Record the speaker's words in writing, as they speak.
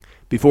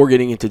Before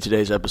getting into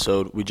today's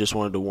episode, we just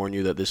wanted to warn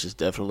you that this is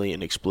definitely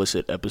an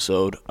explicit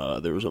episode.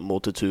 There was a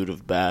multitude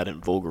of bad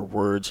and vulgar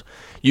words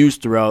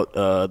used throughout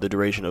the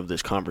duration of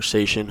this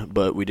conversation,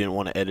 but we didn't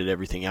want to edit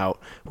everything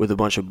out with a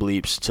bunch of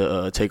bleeps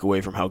to take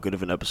away from how good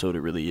of an episode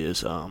it really is.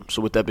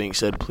 So with that being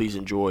said, please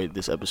enjoy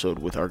this episode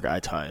with our guy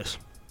Tyus.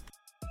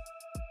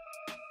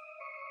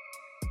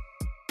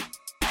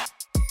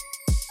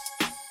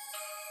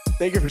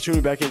 Thank you for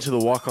tuning back into the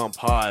Walk On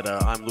Pod.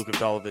 I'm Luka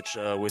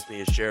Dolovich. With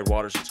me is Jared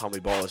Waters and Tommy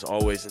Ball as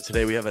always. And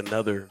today we have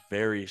another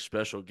very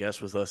special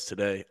guest with us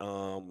today.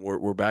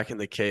 We're back in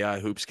the KI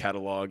Hoops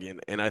catalog,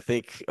 and I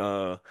think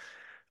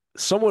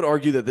some would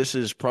argue that this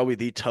is probably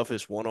the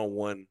toughest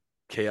one-on-one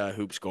KI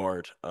Hoops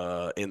guard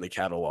in the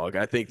catalog.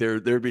 I think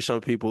there'd be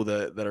some people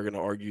that are going to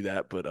argue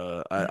that, but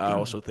I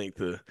also think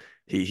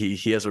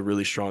he has a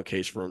really strong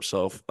case for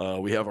himself.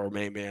 We have our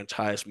main man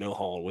Tyus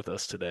Millhollin with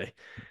us today.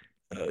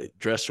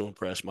 Dressed to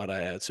impress, might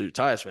I add. So,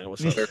 Tyus, man,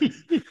 what's up?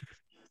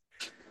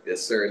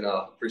 Yes, sir.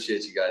 No,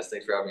 appreciate you guys.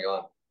 Thanks for having me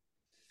on.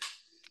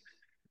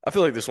 I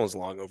feel like this one's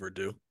long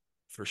overdue,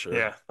 for sure.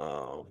 Yeah.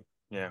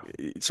 Yeah.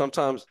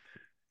 Sometimes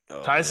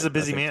Tyus is a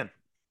busy man.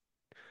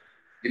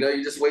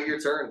 You just wait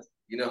your turn.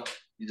 You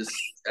just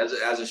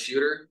as a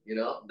shooter,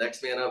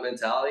 next man up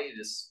mentality.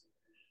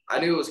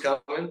 I knew it was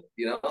coming.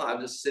 I'm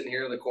just sitting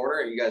here in the corner,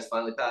 and you guys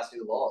finally passed me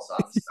the ball, so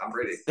I'm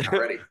ready. I'm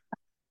ready.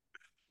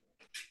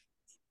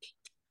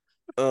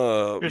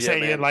 You're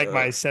saying you didn't like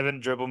my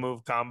 7 dribble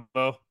move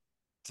combo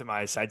to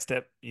my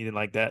sidestep? You didn't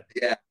like that?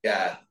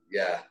 Yeah.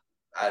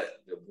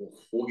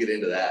 We'll get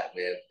into that,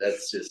 man.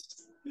 That's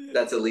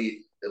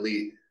elite.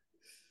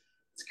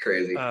 It's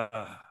crazy. But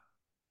all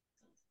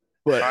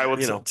right,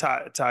 well,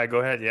 Ty, go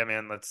ahead. Yeah,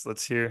 man.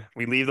 Let's hear.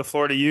 We leave the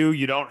floor to you.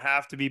 You don't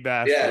have to be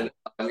bashful. Yeah,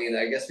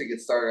 I guess we could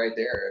start right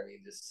there.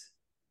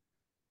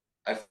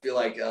 I feel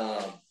like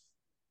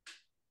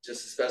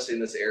just especially in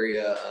this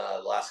area,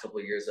 the last couple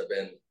of years I've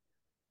been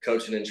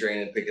coaching and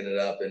training, picking it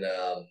up, and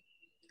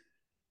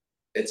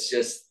it's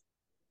just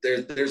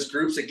there's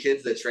groups of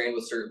kids that train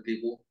with certain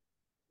people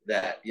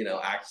that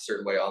act a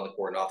certain way on the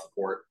court and off the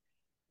court,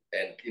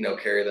 and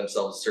carry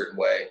themselves a certain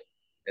way,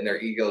 and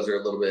their egos are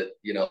a little bit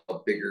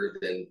bigger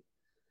than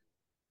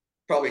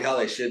probably how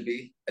they should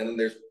be. And then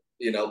there's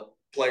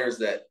players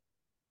that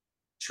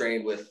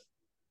train with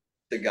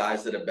the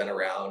guys that have been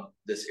around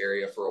this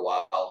area for a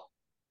while,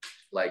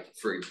 like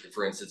for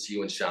instance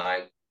you and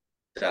Shine,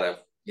 that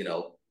have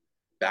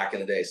back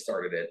in the day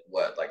started at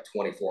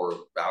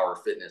 24-hour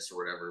fitness or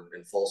whatever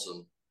in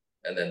Folsom,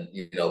 and then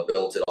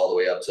built it all the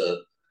way up to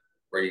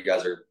where you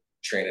guys are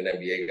training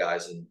NBA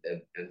guys and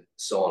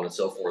so on and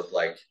so forth.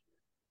 Like,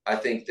 I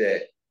think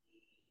that,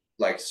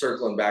 like,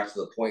 circling back to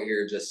the point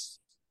here,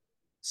 just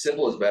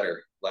simple is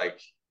better. Like,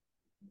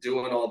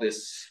 doing all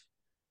this,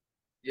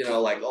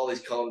 like all these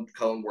cone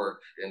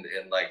work and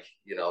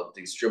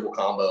these dribble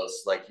combos,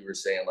 like you were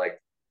saying, like,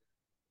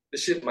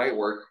 this shit might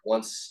work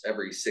once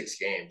every 6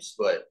 games,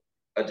 but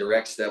a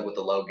direct step with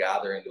a low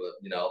gather into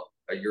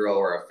a euro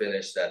or a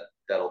finish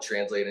that'll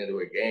translate into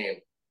a game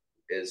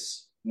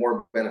is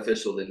more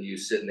beneficial than you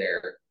sitting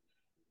there,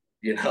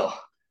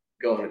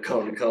 going to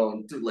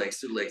cone, through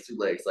legs.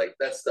 Like,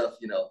 that stuff,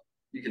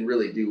 you can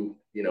really do,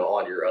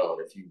 on your own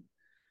if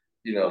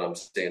you know what I'm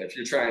saying. If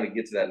you're trying to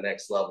get to that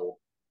next level,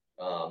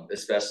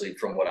 especially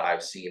from what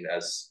I've seen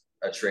as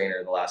a trainer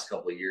in the last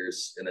couple of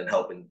years, and then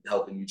helping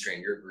you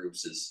train your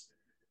groups, is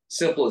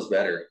simple is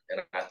better.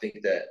 And I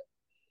think that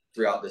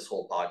throughout this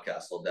whole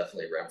podcast, I'll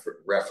definitely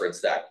reference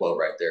that quote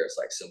right there. It's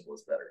like, simple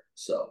is better.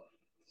 So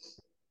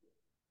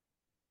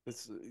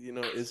it's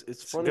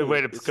funny. Good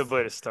way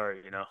to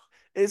start.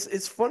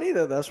 It's funny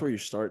that that's where you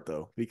start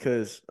though,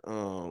 because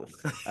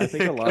I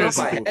think a lot of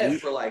my people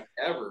head for like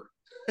ever.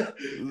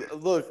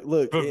 look,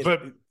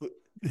 but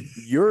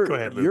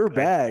your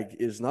bag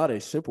is not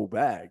a simple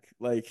bag.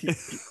 Like,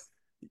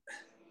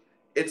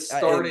 it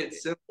started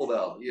simple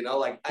though,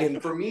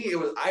 for me, it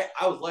was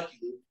I was lucky.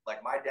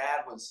 Like, my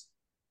dad was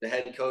the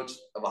head coach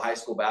of a high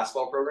school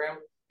basketball program,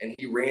 and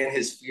he ran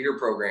his feeder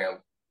program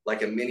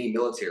like a mini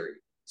military.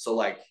 So,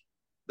 like,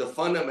 the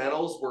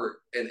fundamentals were,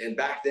 and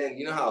back then,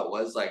 you know how it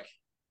was, like,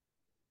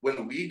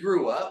 when we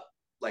grew up,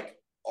 like,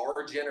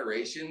 our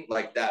generation,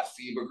 like that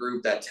FIBA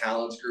group, that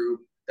Talents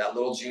group, that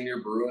little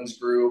junior Bruins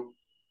group,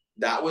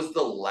 that was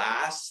the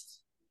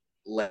last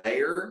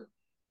layer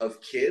of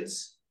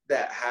kids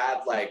that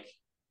had, like,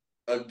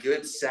 a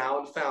good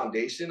sound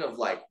foundation of,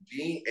 like,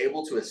 being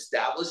able to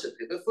establish a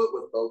pivot foot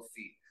with both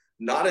feet.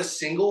 Not a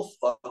single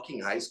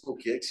fucking high school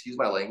kid, excuse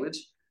my language,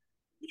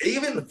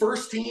 even the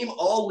first team,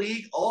 all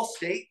league, all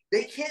state,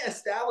 they can't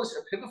establish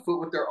a pivot foot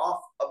with their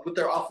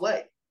off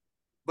leg.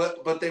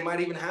 But they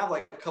might even have,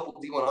 like, a couple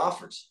of D1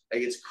 offers.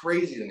 Like, it's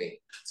crazy to me.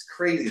 It's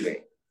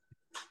crazy.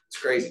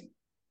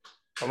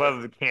 I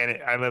love the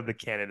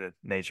candid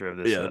nature of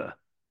this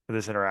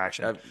this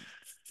interaction.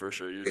 For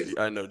sure.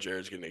 I know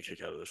Jared's getting a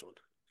kick out of this one.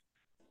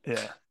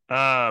 Yeah.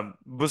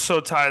 But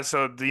so Ty,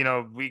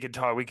 we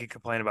could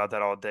complain about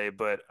that all day,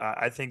 but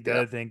I think the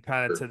other thing,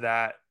 kind of to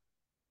that,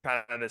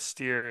 kind of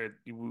steer,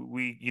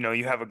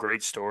 you have a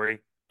great story.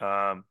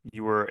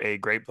 You were a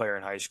great player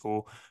in high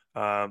school,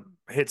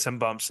 hit some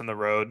bumps in the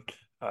road,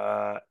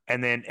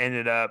 and then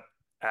ended up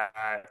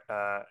at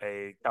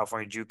a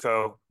California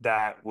JuCo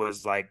that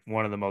was like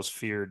one of the most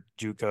feared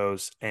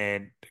JuCos.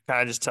 And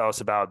kind of just tell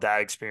us about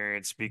that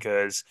experience,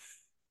 because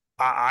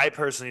I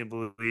personally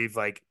believe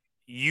like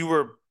you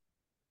were,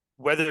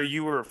 whether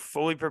you were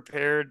fully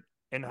prepared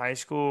in high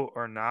school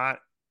or not,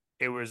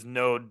 it was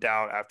no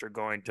doubt after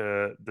going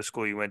to the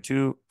school you went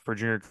to for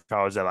junior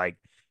college that like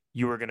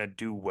you were gonna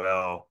do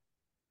well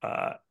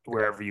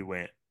wherever you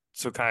went.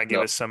 So kind of give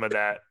No. us some of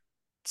that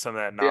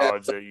Yeah.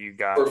 knowledge that you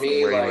got For from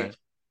me, where you like, went.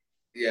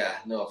 yeah,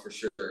 no, for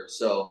sure.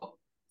 So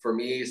for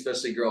me,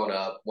 especially growing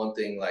up, one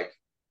thing, like,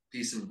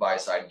 piece of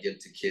advice I'd give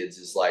to kids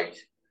is like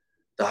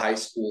the high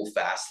school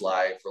fast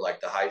life, or like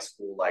the high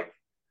school, like,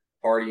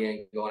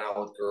 partying, going out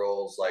with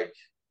girls, like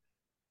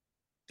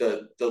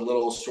the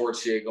little short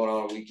shit going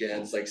on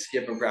weekends, like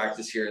skipping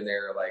practice here and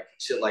there, like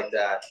shit like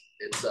that.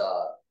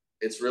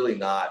 It's really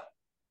not,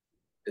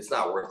 it's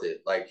not worth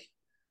it. Like,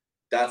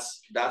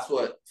 that's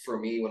what, for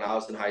me, when I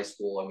was in high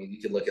school, I mean,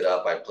 you can look it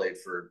up. I played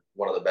for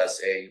one of the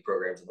best AAU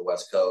programs in the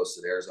West Coast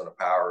at Arizona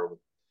Power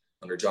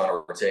under John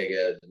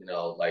Ortega,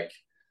 like,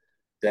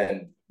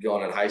 then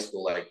going in high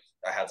school, like,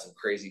 I had some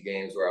crazy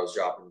games where I was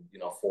dropping,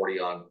 40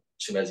 on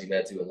Chemezi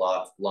Metu and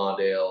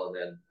Lawndale, and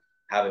then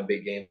having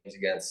big games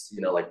against,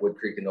 like Wood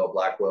Creek and Noah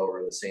Blackwell were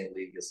in the same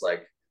league as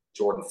like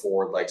Jordan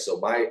Ford. Like, so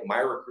my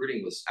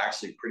recruiting was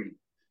actually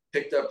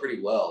picked up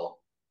pretty well.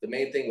 The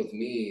main thing with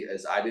me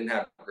is I didn't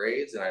have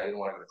grades and I didn't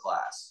want to go to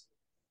class.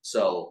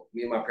 So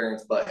me and my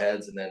parents butt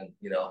heads, and then,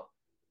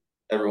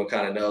 everyone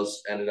kind of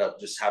knows, ended up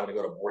just having to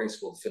go to boarding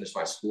school to finish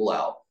my school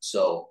out.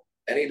 So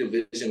any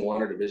Division I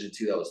or Division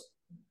II that was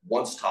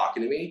once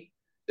talking to me,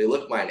 they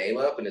look my name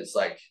up and it's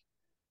like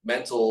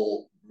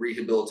mental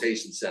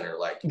rehabilitation center.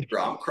 Like,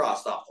 bro, I'm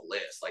crossed off the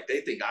list. Like,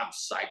 they think I'm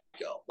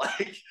psycho.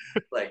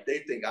 Like they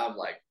think I'm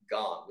like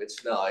gone, which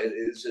no,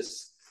 it's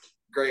just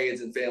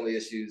grades and family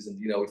issues. And,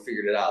 we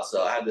figured it out.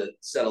 So I had to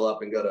settle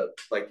up and go to,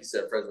 like you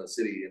said, Fresno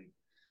City, and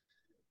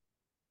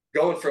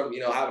going from,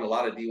 having a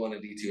lot of D1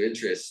 and D2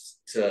 interests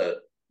to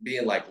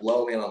being like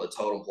low man on the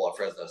totem pole at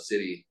Fresno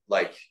City.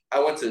 Like,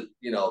 I went to,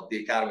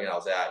 the academy I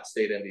was at,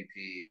 state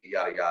MVP,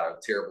 yada, yada,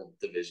 terrible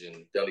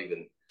division. Don't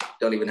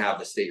even have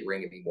the state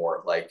ring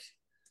anymore. Like,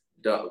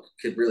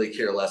 could really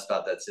care less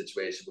about that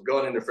situation. But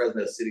going into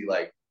Fresno City,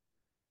 like,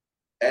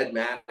 Ed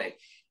Manick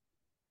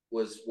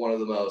was one of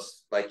the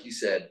most, like you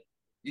said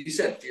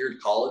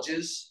feared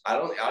colleges. I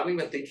don't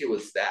even think it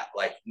was that.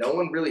 Like, no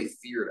one really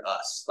feared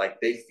us.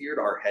 Like, they feared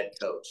our head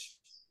coach.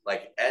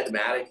 Like, Ed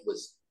Manick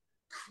was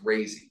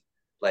crazy.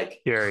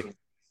 Like,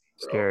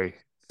 Scary.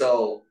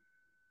 So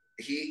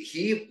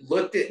he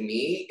looked at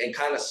me and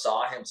kind of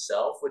saw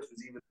himself, which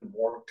was even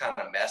more kind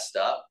of messed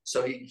up.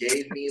 So he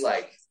gave me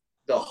like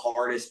the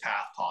hardest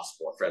path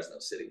possible at Fresno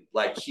City.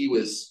 Like, he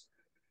was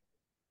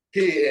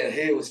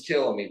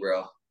killing me,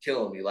 bro.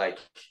 Killing me. Like,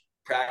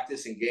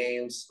 practice and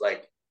games,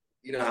 like,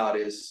 you know how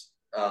it is.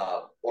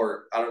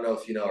 Or I don't know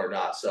if you know or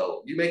not.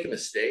 So you make a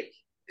mistake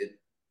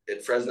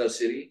at Fresno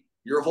City,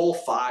 your whole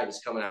five is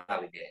coming out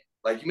of the game.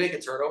 Like, you make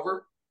a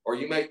turnover, or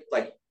you may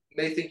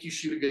think you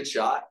shoot a good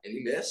shot and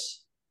you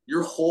miss,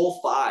 your whole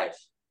five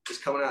is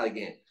coming out of the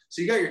game.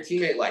 So you got your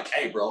teammate like,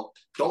 hey, bro,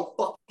 don't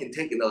fucking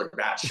take another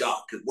bad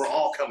shot, because we're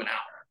all coming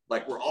out.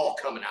 Like, we're all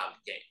coming out of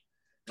the game.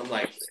 I'm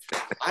like,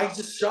 I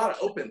just shot an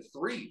open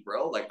three,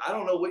 bro. Like, I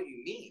don't know what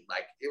you mean.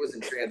 Like, it was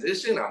in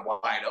transition. I'm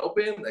wide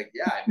open. Like,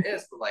 yeah, I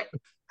missed. But, like,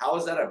 how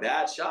is that a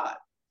bad shot?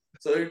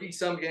 So there'd be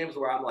some games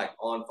where I'm, like,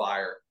 on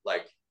fire.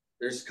 Like,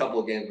 there's a couple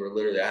of games where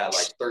literally I had,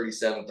 like,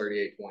 37,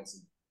 38 points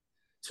in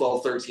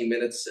 12, 13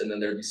 minutes. And then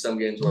there'd be some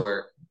games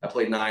where I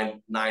played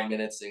nine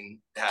minutes and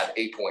had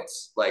 8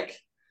 points. Like,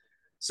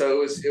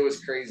 so it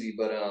was crazy.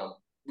 But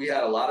we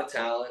had a lot of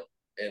talent,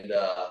 and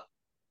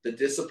the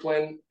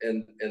discipline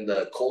and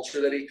the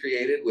culture that he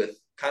created with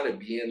kind of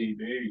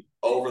being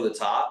over the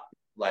top,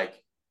 like,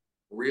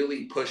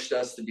 really pushed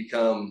us to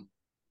become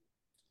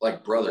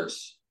like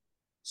brothers.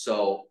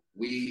 So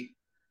we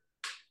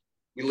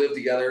lived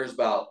together.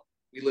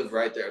 We lived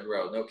right there,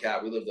 bro. No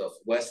cap. We lived off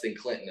West and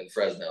Clinton and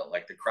Fresno.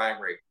 Like, the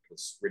crime rate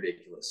was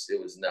ridiculous. It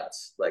was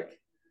nuts. Like,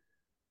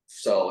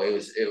 so it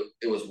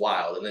was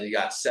wild. And then you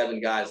got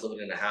 7 guys living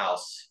in a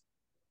house,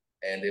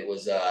 and it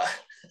was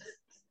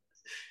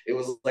it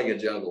was like a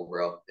jungle,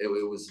 bro. It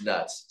was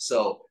nuts.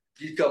 So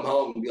you'd come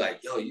home and be like,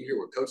 yo, you hear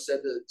what coach said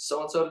to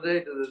so-and-so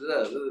today?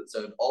 So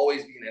it'd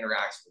always be an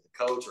interaction with a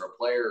coach or a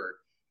player. Or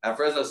at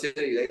Fresno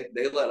City,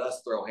 they let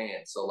us throw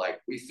hands. So,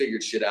 like, we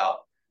figured shit out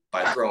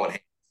by throwing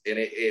hands.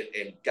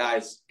 And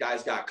guys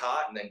got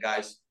caught, and then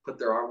guys put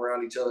their arm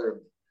around each other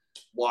and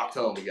walked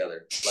home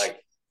together.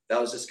 Like, that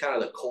was just kind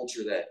of the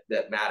culture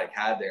that Maddock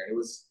had there. And it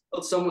was,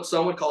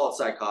 some would call it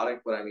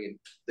psychotic, but I mean,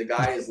 the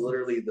guy is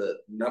literally the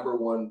number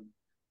one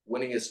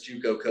winningest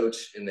JuCo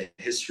coach in the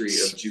history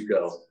of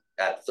JuCo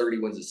at 30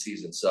 wins a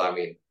season. So, I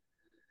mean,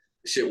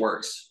 shit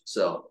works.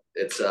 So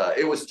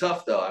it was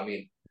tough though. I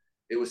mean,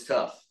 it was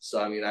tough. So,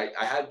 I mean, I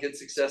had good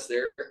success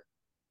there.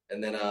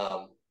 And then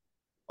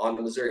on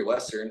to Missouri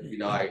Western. You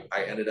know, I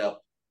ended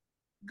up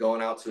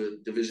going out to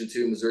Division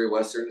II Missouri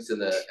Westerns in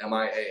the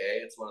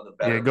MIAA. It's one of the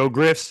better. Yeah, go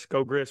Griffs,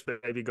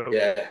 baby, go.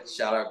 Yeah,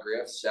 shout out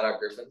Griffs, shout out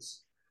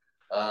Griffins.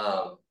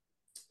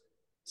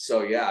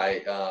 So yeah,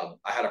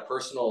 I had a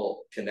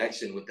personal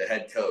connection with the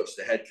head coach.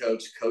 The head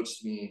coach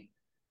coached me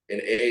in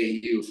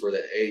AAU for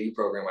the AAU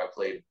program I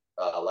played,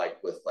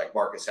 with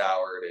Marcus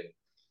Howard and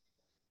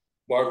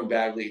Marvin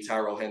Bagley,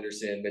 Tyrell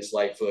Henderson, Mitch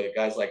Lightfoot,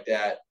 guys like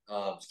that.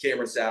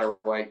 Cameron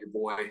Satterwhite, your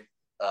boy,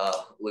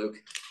 Luke.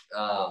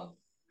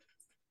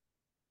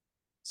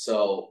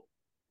 So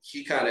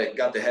he kind of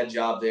got the head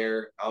job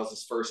there. I was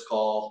his first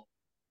call.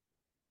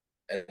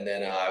 And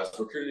then I was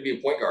recruited to be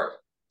a point guard.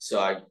 So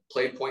I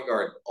played point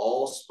guard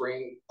all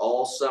spring,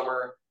 all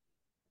summer.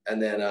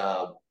 And then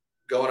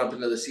going up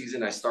into the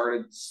season, I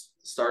started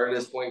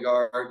as point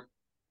guard.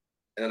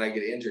 And then I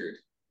get injured.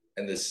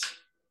 And this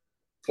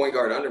point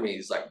guard under me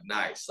is like,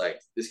 nice. Like,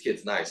 this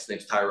kid's nice. His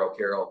name's Tyrell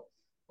Carroll,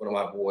 one of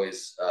my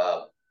boys.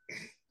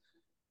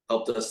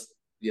 Helped us,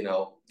 you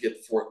know, get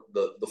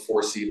the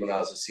 4 seed when I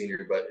was a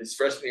senior. But his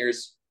freshman year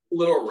is a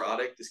little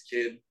erotic. This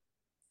kid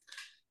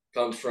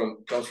comes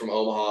from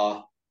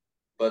Omaha,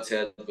 butts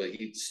head, but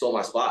he stole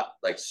my spot,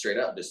 like straight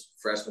up. Just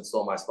freshman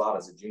stole my spot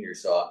as a junior.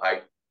 So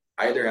I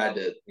either had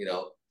to, you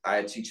know, I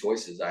had 2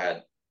 choices.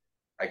 I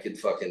could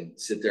fucking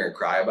sit there and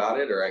cry about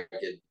it, or I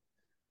could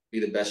be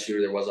the best shooter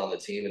there was on the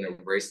team and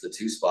embrace the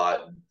 2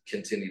 spot and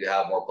continue to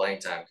have more playing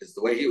time. Because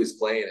the way he was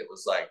playing, it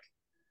was like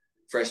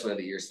freshman of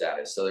the year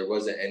status. So there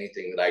wasn't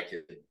anything that I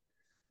could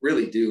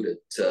really do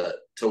to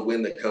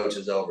win the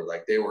coaches over.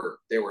 Like they were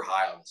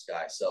high on this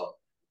guy. So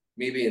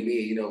me being me,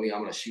 you know me, I'm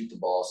going to shoot the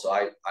ball. So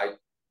I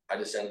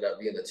just ended up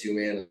being the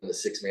 2-man and the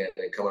 6-man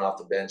and coming off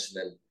the bench.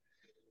 And then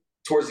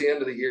towards the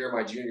end of the year,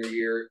 my junior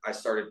year, I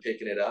started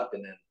picking it up.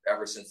 And then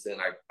ever since then,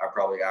 I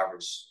probably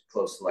averaged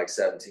close to like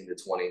 17 to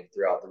 20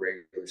 throughout the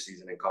regular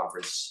season and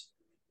conference.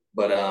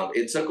 But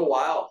it took a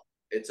while.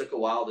 It took a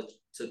while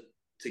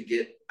to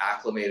get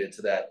acclimated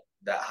to that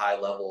high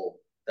level,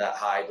 that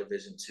high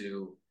Division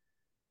II,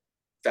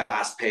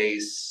 fast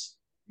pace,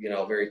 you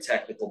know, very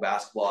technical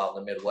basketball out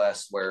in the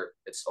Midwest, where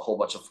it's a whole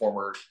bunch of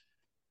former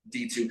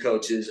D2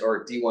 coaches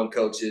or D1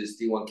 coaches,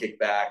 D1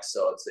 kickbacks.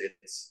 So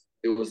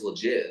it was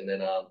legit. And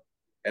then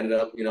ended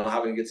up, you know,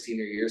 having a good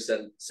senior year,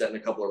 setting a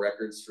couple of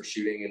records for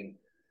shooting and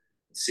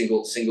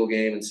single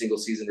game and single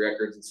season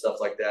records and stuff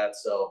like that.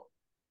 So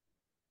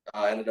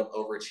I ended up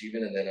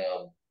overachieving. And then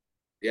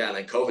and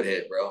then COVID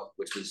hit, bro,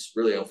 which was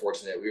really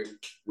unfortunate.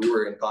 We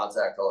were in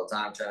contact all the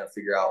time trying to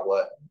figure out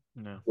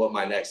what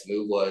my next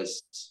move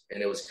was.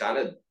 And it was kind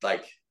of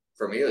like,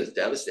 for me, it was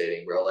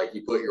devastating, bro. Like,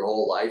 you put your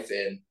whole life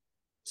in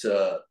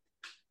to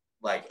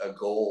like a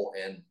goal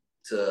and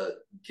to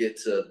get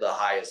to the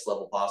highest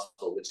level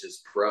possible, which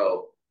is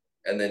pro.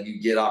 And then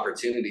you get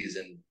opportunities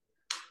and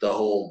the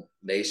whole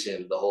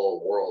nation, the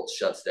whole world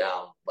shuts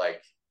down.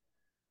 Like,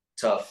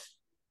 tough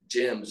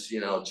gyms, you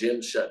know,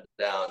 gyms shut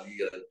down.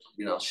 You gotta,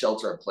 you know,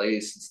 shelter in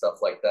place and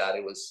stuff like that.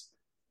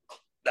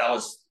 That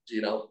was,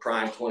 you know,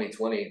 prime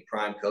 2020,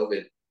 prime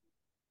COVID.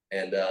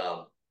 And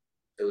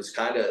it was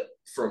kind of,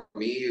 for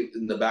me,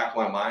 in the back of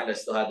my mind, I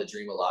still had the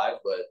dream alive,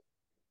 but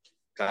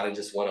kind of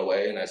just went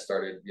away. And I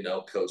started, you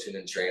know, coaching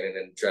and training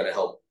and trying to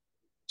help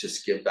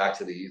just give back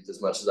to the youth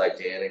as much as I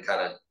can and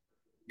kind of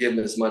give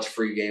them as much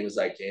free game as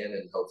I can.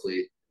 And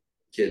hopefully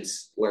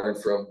kids learn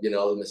from, you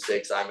know, the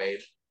mistakes I made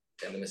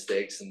and the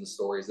mistakes and the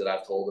stories that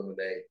I've told them, and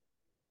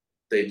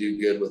they do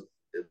good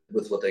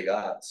with what they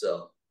got.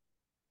 So.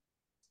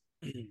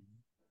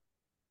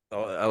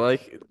 Oh, I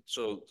like it.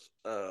 So,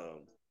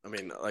 I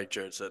mean, like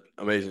Jared said,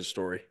 amazing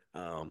story.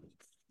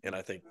 And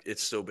I think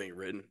it's still being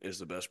written is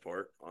the best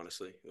part,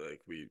 honestly.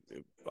 Like, we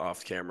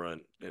off camera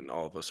and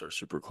all of us are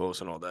super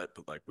close and all that,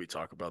 but like, we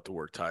talk about the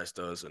work Tyus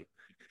does and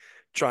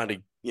trying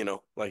to, you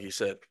know, like you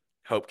said,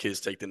 help kids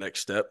take the next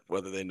step,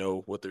 whether they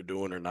know what they're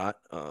doing or not.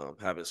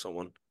 Having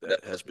someone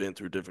that has been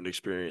through different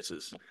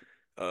experiences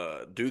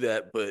do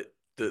that. But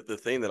the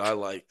thing that I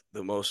like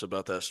the most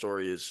about that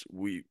story is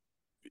we've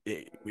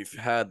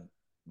had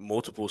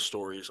multiple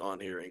stories on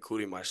here,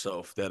 including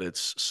myself, that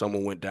it's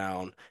someone went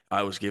down,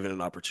 I was given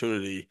an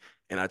opportunity,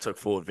 and I took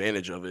full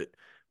advantage of it.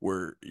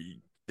 Where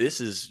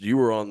you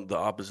were on the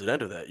opposite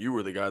end of that. You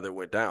were the guy that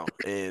went down,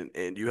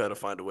 and you had to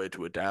find a way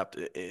to adapt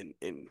and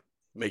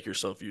make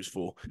yourself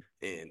useful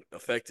and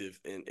effective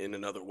in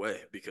another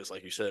way. Because,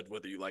 like you said,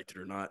 whether you liked it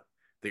or not,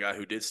 the guy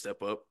who did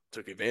step up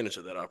took advantage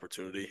of that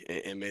opportunity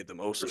and made the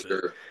most of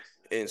it.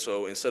 And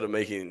so instead of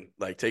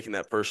taking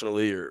that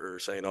personally or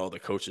saying, oh, the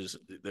coaches,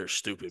 they're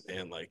stupid,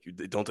 man. Like,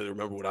 don't they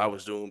remember what I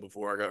was doing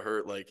before I got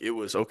hurt? Like, it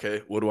was,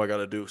 okay, what do I got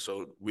to do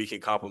so we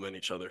can complement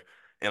each other?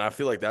 And I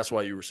feel like that's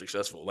why you were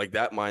successful. Like,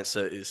 that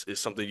mindset is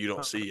something you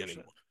don't see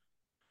anymore.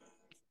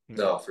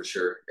 No, for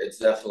sure. It's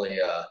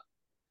definitely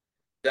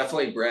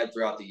bred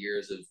throughout the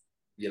years of,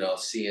 you know,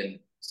 seeing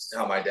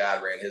how my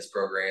dad ran his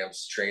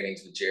programs,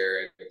 trainings with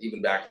Jared.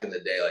 Even back in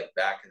the day,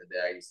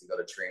 I used to go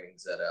to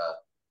trainings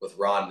with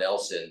Ron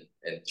Nelson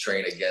and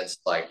train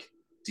against like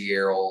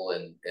D'Errol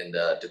and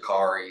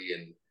Dakari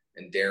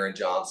and Darren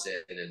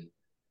Johnson and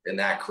in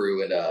that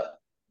crew, and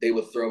they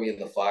would throw me in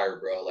the fire,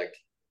 bro. Like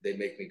they'd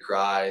make me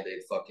cry.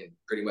 They'd fucking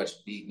pretty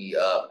much beat me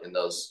up in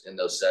those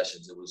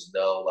sessions. It was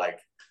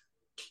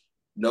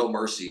no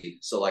mercy.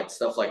 So like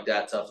stuff like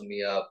that toughened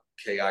me up.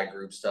 KI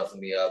groups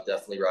toughened me up.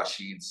 Definitely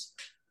Rashid's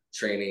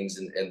trainings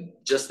and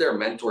just their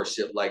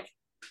mentorship. Like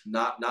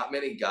not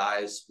many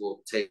guys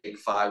will take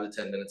 5 to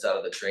 10 minutes out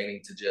of the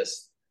training to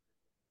just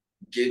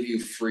give you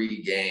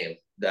free game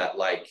that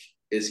like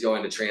is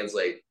going to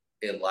translate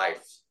in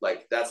life.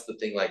 Like that's the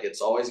thing. Like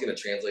it's always going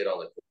to translate on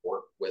the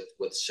court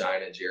with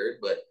Shine and Jared,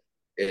 but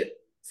it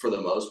for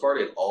the most part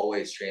it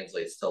always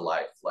translates to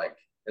life. Like,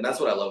 and that's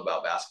what I love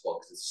about basketball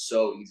because it's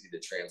so easy to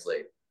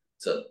translate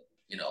to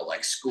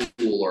like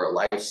school or a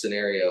life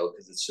scenario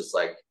because it's just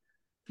like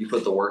you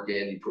put the work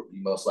in, you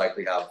most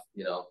likely have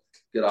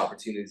good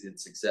opportunities and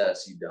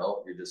success. You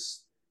don't,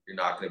 you're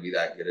not going to be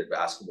that good at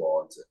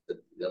basketball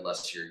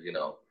unless you're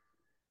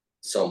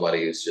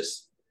somebody who's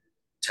just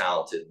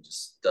talented and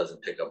just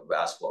doesn't pick up a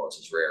basketball, which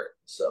is rare.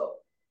 So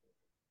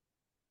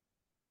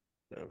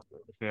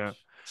yeah,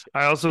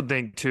 I also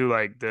think too,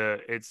 like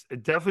it's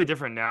definitely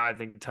different now. I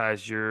think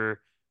Tyus,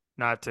 you're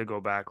not to go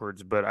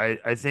backwards, but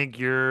I think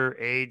your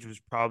age was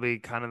probably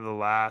kind of the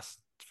last,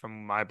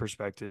 from my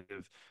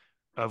perspective,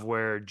 of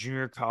where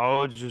junior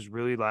college was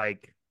really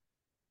like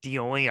the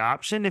only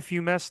option if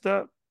you messed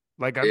up.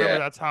 Like I remember yeah,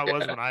 that's how it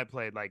was yeah, when I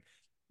played. Like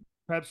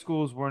prep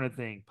schools weren't a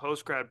thing.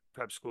 Post grad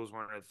prep schools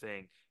weren't a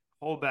thing.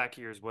 Holdback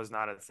years was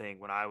not a thing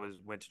when I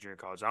went to junior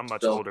college. I'm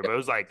much so older, but it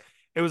was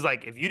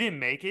like if you didn't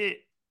make it,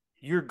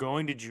 you're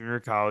going to junior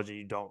college and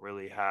you don't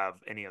really have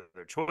any other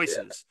yeah,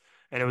 choices.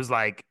 And it was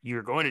like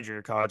you're going to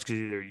junior college because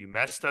either you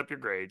messed up your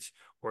grades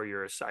or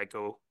you're a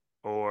psycho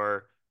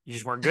or you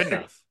just weren't good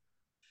enough.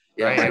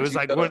 yeah. Right. My It was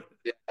like JuCo, what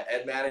yeah,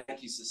 Ed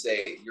Maddock used to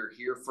say, "You're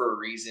here for a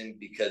reason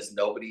because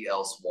nobody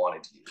else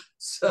wanted you." yeah,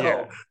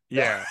 So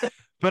yeah.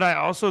 But I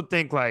also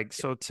think like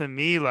so to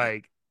me,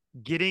 like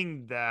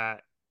getting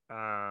that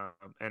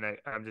and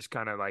I'm just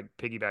kind of like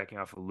piggybacking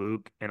off of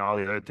Luke and all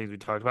the other things we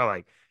talked about,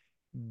 like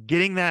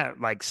getting that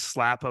like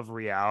slap of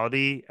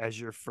reality as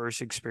your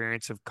first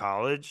experience of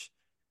college,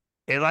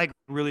 it like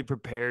really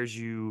prepares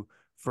you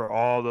for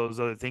all those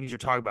other things you're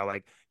talking about.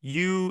 Like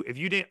if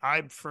you didn't,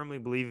 I firmly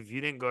believe if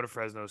you didn't go to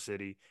Fresno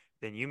City,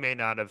 then you may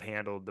not have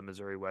handled the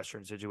Missouri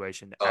Western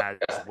situation oh, as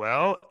yeah,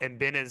 well and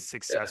been as yeah,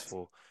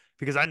 successful.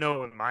 Because I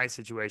know in my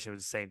situation it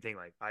was the same thing.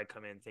 Like I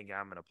come in thinking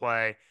I'm gonna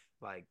play.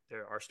 Like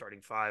there are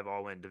starting five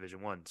all in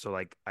Division 1. So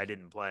like I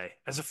didn't play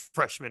as a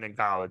freshman in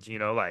college,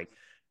 like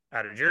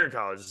out of junior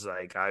college, it's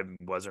like I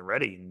wasn't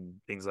ready and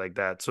things like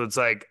that. So it's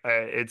like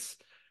I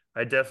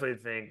definitely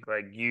think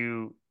like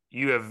you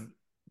have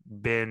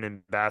been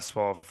in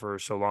basketball for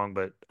so long,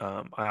 but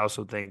I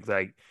also think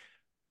like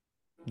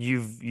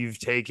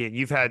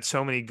you've had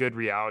so many good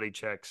reality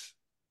checks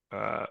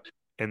uh,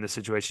 in the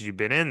situations you've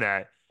been in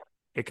that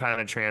it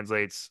kind of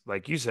translates,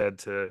 like you said,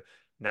 to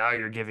now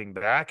you're giving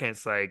back, and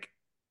it's like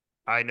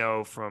I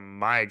know from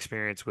my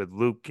experience with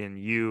Luke and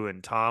you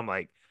and Tom,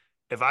 like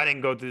if I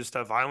didn't go through the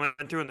stuff I went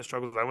through and the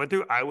struggles I went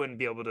through, I wouldn't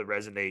be able to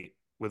resonate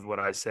with what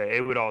I say.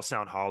 It would all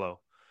sound hollow,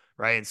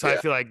 right? And so I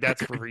yeah. feel like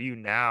that's for you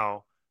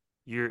now.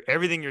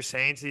 Everything you're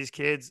saying to these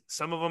kids,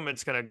 some of them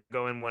it's gonna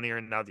go in one ear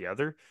and out the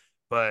other,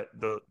 but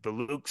the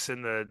Lukes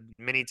and the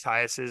mini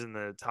Tyuses and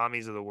the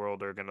Tommies of the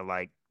world are gonna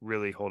like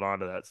really hold on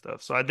to that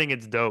stuff. So I think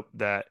it's dope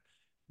that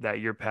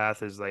your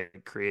path has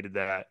like created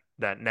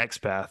that next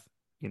path,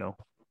 you know.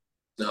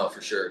 No,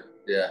 for sure.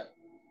 Yeah.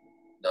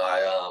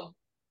 No,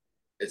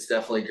 it's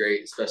definitely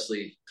great,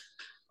 especially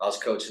I was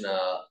coaching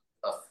a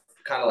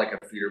kind of like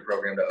a feeder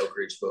program to Oak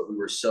Ridge, but we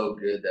were so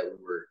good that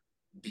we were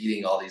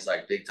beating all these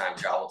like big time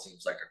travel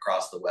teams like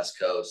across the West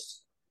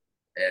Coast.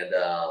 And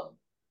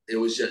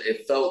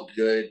it felt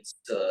good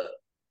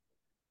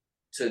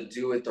to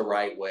do it the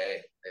right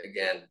way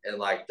again. And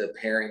like the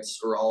parents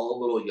were all a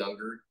little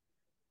younger,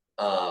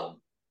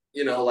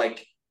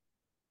 like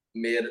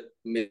mid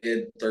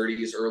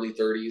 30s, early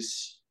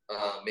 30s.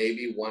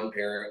 Maybe one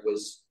parent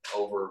was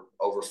over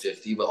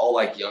 50, but all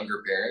like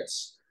younger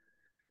parents.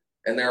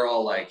 And they're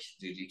all like,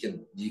 dude, you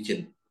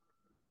can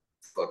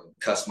fucking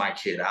cuss my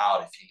kid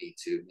out if you need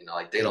to.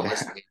 Like they don't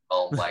listen to me at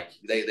home. Like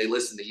they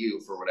listen to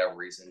you for whatever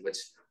reason, which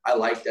I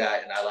like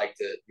that. And I like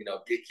to,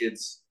 get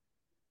kids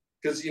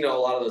because, a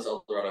lot of those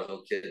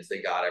Eldorado kids,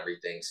 they got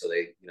everything. So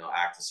they,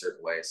 act a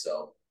certain way.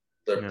 So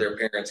Yeah. their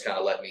parents kind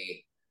of let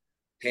me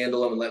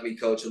handle them and let me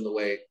coach them the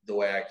way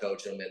I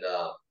coach them. And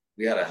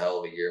we had a hell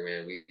of a year,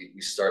 man.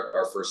 We start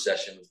our first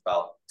session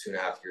about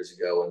 2.5 years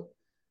ago, and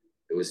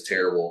it was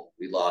terrible.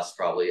 We lost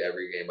probably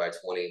every game by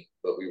 20,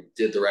 but we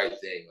did the right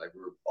thing. Like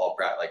we were all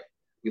like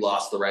we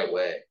lost the right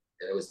way,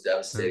 and it was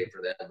devastating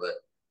for them. But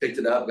picked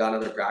it up, got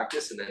another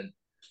practice, and then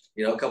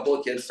a couple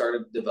of kids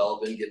started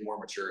developing, getting more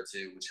mature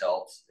too, which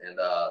helped. And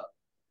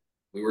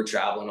we were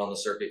traveling on the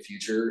circuit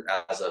future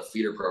as a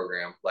feeder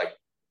program, like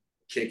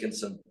kicking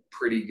some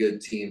pretty good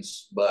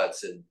teams'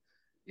 butts, and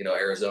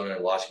Arizona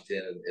and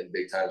Washington and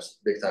big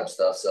time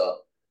stuff. So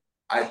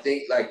I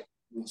think like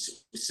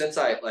since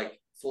I like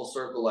full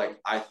circle, like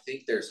I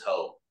think there's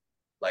hope.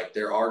 Like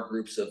there are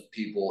groups of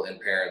people and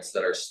parents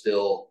that are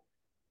still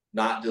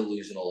not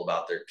delusional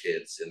about their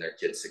kids and their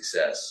kids'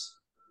 success.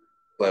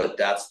 But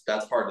that's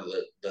part of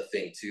the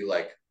thing too.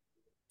 Like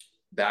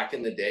back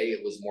in the day,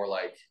 it was more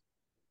like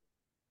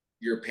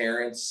your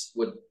parents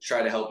would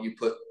try to help you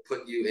put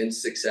you in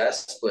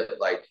success, but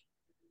like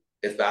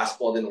if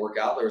basketball didn't work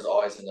out, there was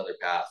always another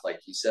path.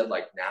 Like you said,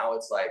 like now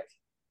it's like,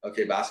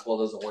 okay, basketball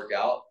doesn't work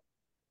out.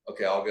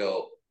 Okay, I'll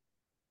go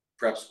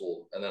prep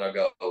school, and then I'll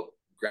go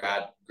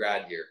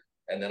grad year,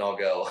 and then I'll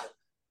go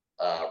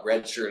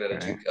red shirt at a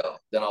JuCo.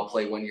 Then I'll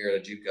play 1 year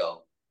at a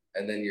JuCo,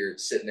 and then you're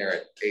sitting there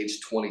at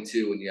age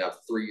 22 and you have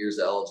 3 years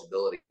of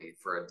eligibility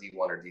for a D1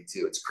 or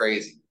D2. It's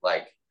crazy.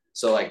 Like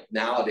so, like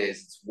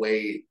nowadays it's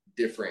way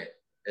different,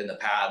 and the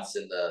paths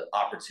and the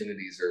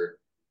opportunities are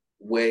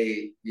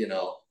way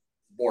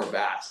more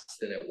vast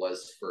than it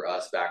was for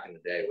us back in the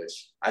day.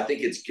 Which I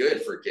think it's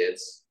good for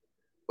kids,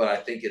 but I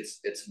think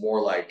it's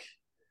more like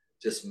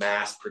just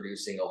mass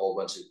producing a whole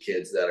bunch of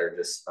kids that are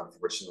just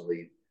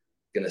unfortunately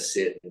going to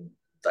sit and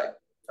like,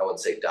 I wouldn't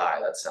say die.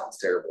 That sounds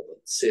terrible, but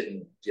sit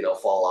and,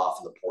 fall off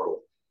in the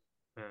portal.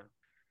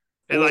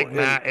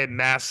 Yeah. It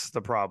masks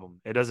the problem.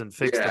 It doesn't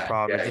fix the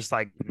problem. Yeah. It just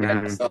like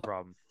masks the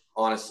problem.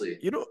 Honestly,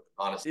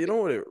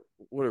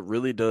 what it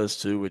really does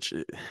too, which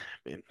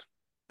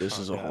this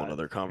is a whole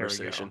other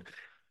conversation.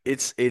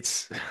 It's a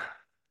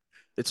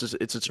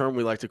term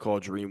we like to call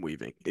dream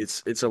weaving.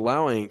 It's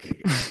allowing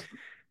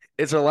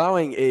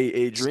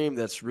a dream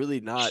that's really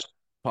not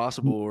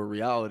possible or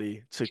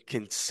reality to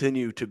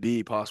continue to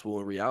be possible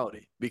in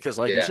reality. Because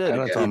like you said, I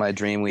don't tell my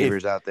dream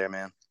weavers out there,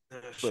 man.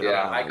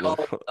 I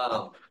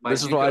call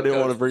this is why I didn't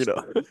want to bring it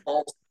up.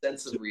 False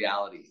sense of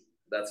reality.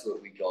 That's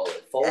what we call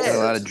it. There's a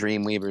lot of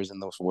dream weavers in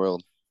this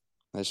world.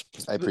 I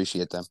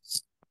appreciate them.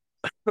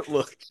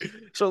 Look,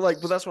 so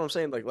but that's what I'm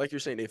saying. Like you're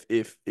saying,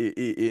 if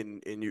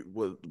in you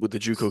with the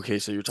JuCo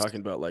case that you're talking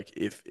about, like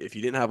if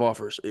you didn't have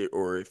offers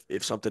or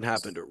if something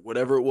happened or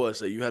whatever it was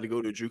that you had to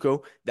go to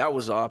JuCo, that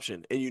was the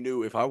option, and you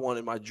knew if I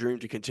wanted my dream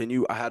to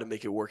continue, I had to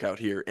make it work out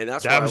here, and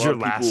that's why was your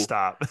last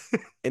stop.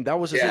 And that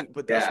was the thing,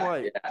 but that's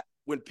why.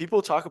 When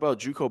people talk about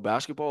JuCo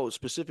basketball,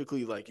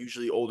 specifically like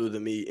usually older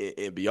than me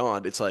and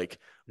beyond, it's like,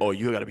 oh,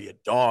 you got to be a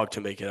dog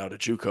to make it out of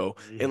JuCo,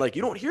 and like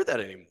you don't hear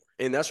that anymore.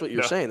 And that's what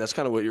you're saying. That's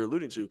kind of what you're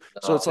alluding to.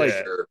 So it's like,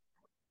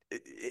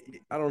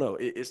 I don't know.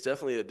 It's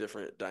definitely a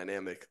different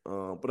dynamic.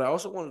 But I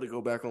also wanted to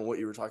go back on what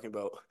you were talking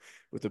about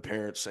with the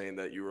parents saying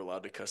that you were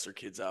allowed to cuss their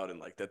kids out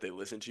and like that they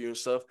listen to you and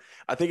stuff.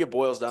 I think it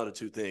boils down to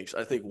two things.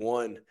 I think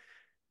one,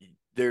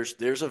 there's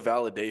a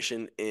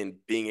validation in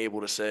being able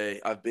to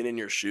say, I've been in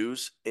your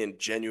shoes and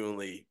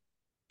genuinely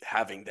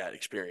having that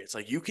experience.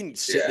 Like you can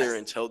sit there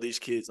and tell these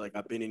kids, like,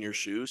 I've been in your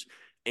shoes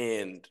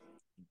and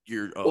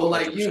you're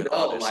like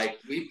honest. like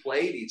we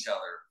played each other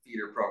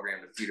feeder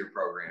program to feeder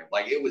program.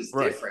 Like it was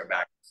different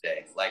back in the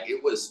day. Like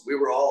we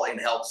were all in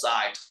help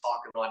side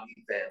talking on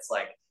defense,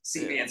 like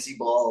fancy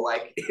ball.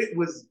 Like it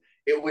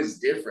was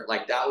different.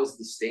 Like that was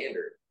the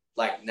standard.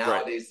 Like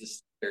nowadays the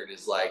standard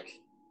is like,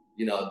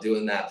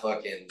 doing that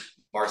fucking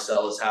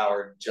Marcellus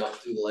Howard jump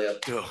through the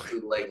layup, through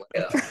the leg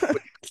layup.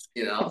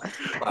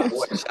 My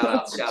boy, shout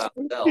out Sell.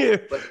 Yeah.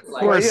 But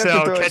like, why do you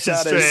have to throw a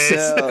shot at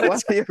Sell? Why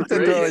do you have to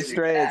throw it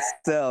straight at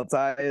Sell,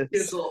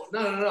 Tyus?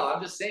 No.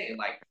 I'm just saying,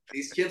 like,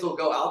 these kids will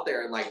go out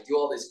there and like do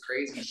all this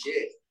crazy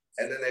shit,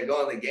 and then they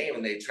go in the game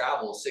and they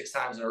travel 6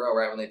 times in a row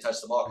right when they touch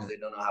the ball because they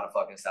don't know how to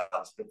fucking stop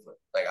spin flip.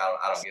 Like,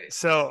 I don't get it.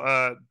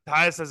 So,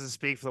 Tyus doesn't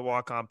speak for the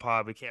Walk On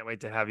Pod. We can't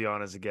wait to have you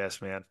on as a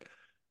guest, man.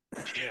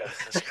 Yeah,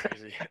 that's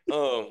crazy.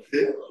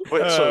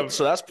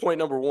 So that's point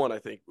number one, I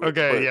think.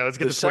 Okay, let's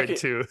get to point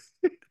two.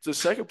 The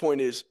second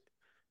point is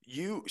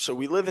so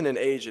we live in an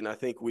age, and I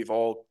think we've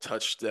all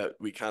touched that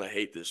we kind of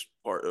hate this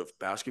part of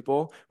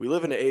basketball. We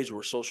live in an age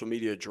where social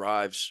media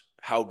drives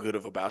how good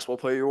of a basketball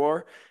player you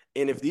are.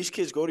 And if these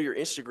kids go to your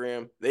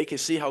Instagram, they can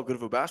see how good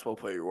of a basketball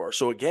player you are.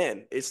 So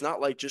again, it's not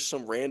like just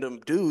some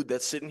random dude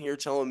that's sitting here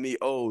telling me,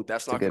 oh,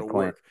 that's not going to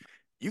work.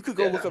 You could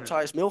go look up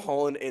Tyus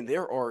Millhollin, and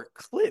there are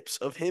clips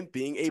of him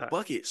being a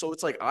bucket. So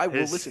it's like, I will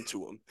listen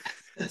to him.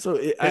 So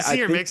his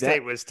senior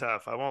mixtape was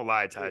tough. I won't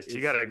lie, Tyus.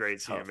 You got a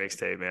great senior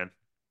mixtape, man.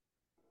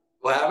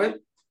 What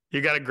happened?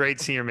 You got a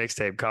great senior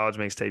mixtape, college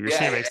mixtape. Your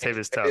senior mixtape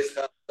is tough.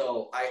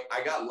 So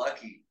I got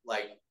lucky.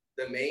 Like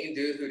the main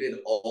dude who did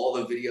all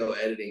the video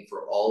editing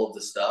for all of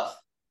the stuff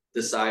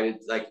decided,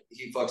 like,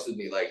 he fucks with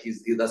me. Like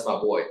that's my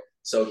boy.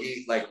 So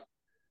he like,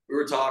 we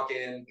were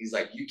talking. He's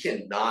like, you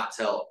cannot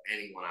tell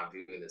anyone I'm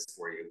doing this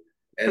for you.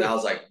 And I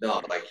was like,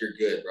 no, like, you're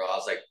good, bro. I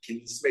was like, can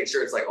you just make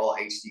sure it's like all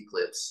HD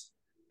clips?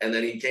 And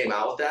then he came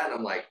out with that, and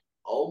I'm like,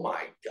 oh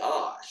my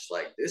gosh,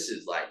 like this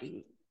is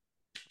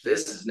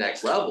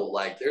next level.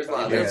 Like there's a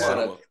lot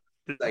of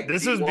like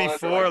this was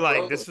before.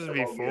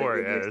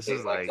 Yeah, this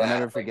is like I'll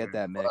never forget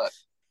that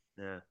mix.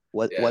 Yeah.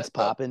 What's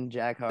popping,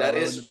 Jack Harlow? That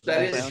is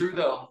true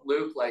though,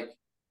 Luke. Like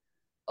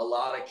a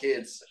lot of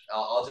kids,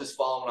 I'll just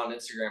follow them on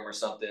Instagram or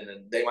something,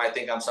 and they might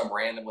think I'm some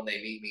random when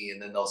they meet me,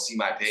 and then they'll see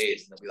my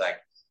page and they'll be like,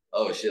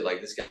 oh shit,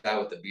 like this guy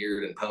with the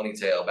beard and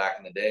ponytail back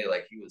in the day,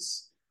 like he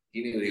was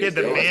He knew what he Yeah, was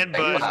the doing. man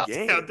Like, bun wow.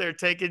 out there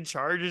taking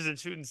charges and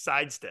shooting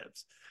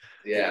sidesteps.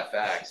 Yeah,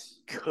 facts.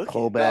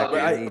 Pullback No,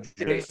 and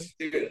dude, knee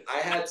dude, I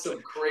had some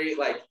great,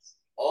 like,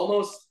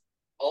 almost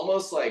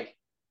like,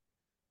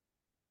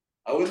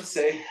 I wouldn't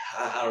say,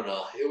 I don't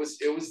know. It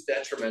was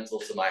detrimental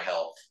to my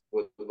health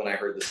when I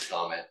heard this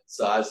comment.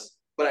 So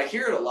but I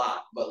hear it a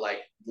lot. But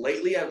like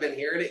lately, I've been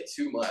hearing it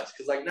too much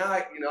because like now,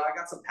 I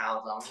got some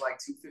pounds on. I'm like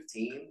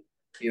 215.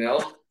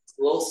 It's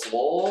a little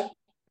swole.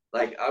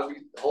 Like I would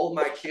hold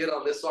my kid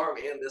on this arm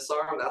and this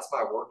arm. That's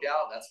my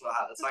workout. That's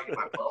how I get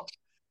my pump.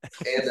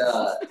 And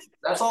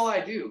that's all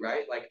I do,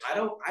 right? Like I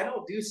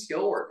don't do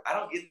skill work. I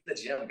don't get in the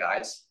gym,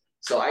 guys.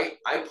 So I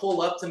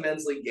pull up to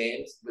men's league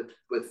games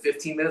with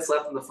 15 minutes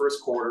left in the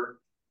first quarter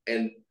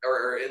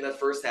or in the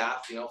first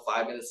half,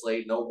 5 minutes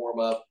late, no warm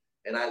up,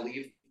 and I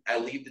leave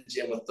the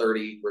gym with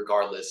 30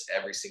 regardless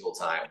every single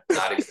time.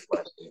 Not even a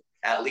question.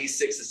 At least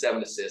 6 to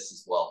 7 assists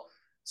as well.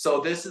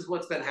 So this is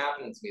what's been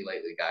happening to me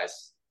lately,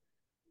 guys.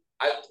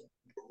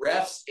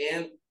 Refs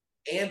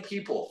and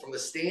people from the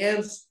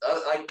stands,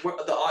 like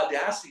the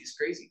audacity is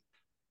crazy.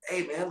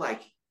 Hey man,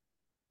 like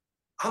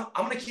I'm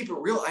gonna keep it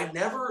real. I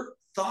never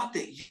thought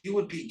that you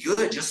would be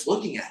good just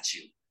looking at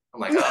you. I'm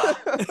like,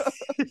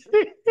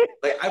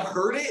 like I've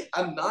heard it.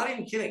 I'm not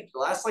even kidding. The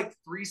last like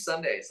 3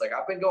 Sundays, like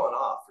I've been going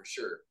off for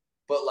sure,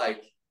 but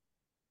like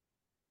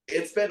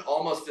it's been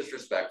almost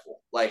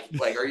disrespectful. Like,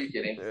 are you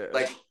kidding? Yeah.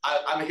 Like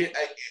I'm hit.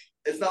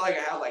 It's not like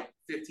I have like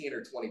 15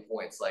 or 20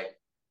 points. Like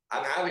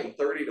I'm having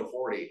 30 to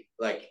 40.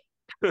 Like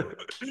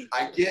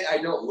I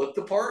don't look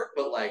the part,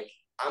 but like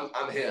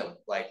I'm him.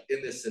 Like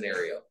in this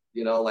scenario,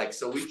 like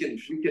so we can.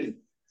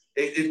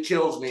 It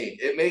kills me.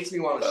 It makes me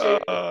want to shave.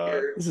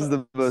 This is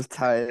the most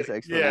Tyus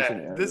explanation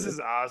Yeah, ever. this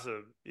is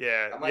awesome.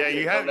 Yeah, I might get a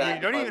you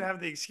comeback don't if even have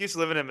the excuse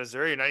living in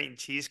Missouri. You're not eating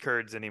cheese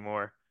curds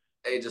anymore.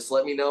 Hey, just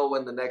let me know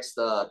when the next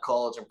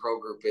college and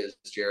pro group is,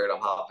 Jared. I'm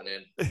hopping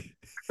in.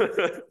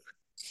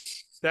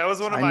 That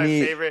was one of I my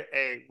need- favorite.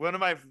 One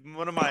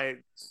of my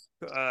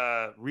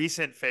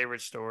recent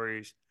favorite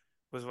stories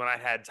was when I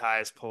had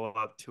Tyus pull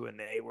up to a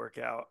Nay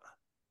workout.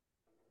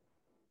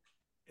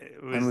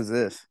 When was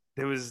this?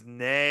 It was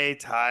Nay,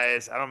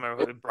 Tyus. I don't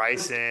remember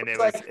Bryson. It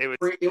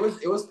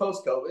was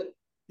post COVID.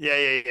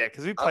 Yeah.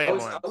 Because we played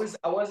once.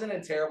 I wasn't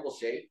in terrible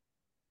shape.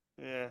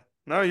 Yeah.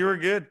 No, you were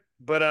good.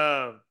 But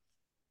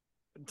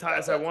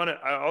Tyus,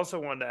 I also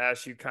wanted to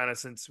ask you kind of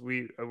since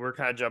we're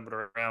kind of jumping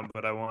around,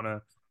 but I want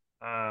to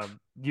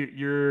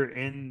you're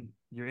in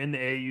the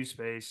AU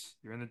space,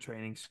 you're in the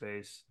training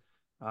space.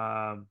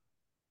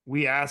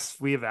 We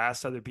have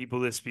asked other people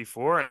this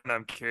before, and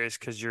I'm curious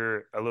because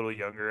you're a little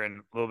younger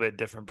and a little bit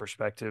different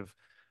perspective.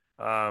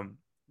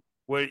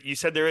 What you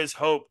said, there is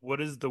hope.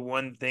 What is the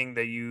one thing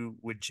that you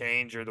would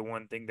change, or the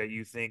one thing that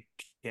you think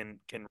can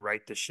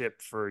right the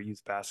ship for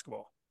youth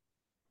basketball?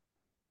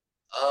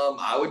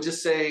 I would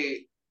just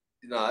say,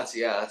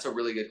 that's a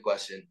really good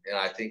question, and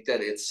I think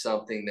that it's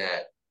something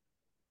that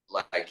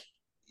like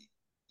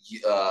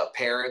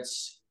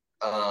parents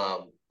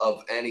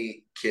of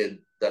any kid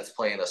that's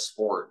playing a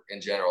sport in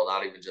general,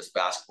 not even just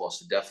basketball,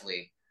 should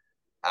definitely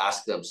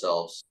ask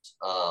themselves.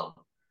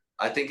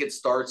 I think it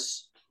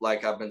starts,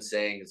 like I've been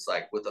saying, it's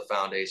like with the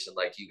foundation,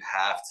 like you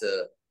have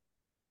to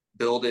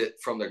build it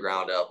from the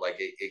ground up. Like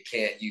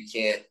you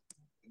can't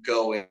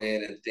go in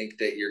and think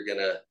that you're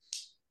gonna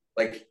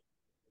like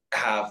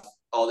have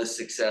all this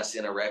success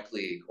in a rec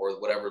league or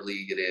whatever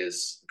league it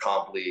is,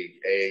 comp league,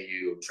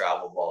 AAU,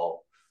 travel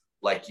ball.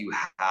 Like you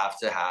have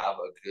to have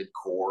a good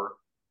core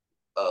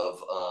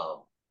of,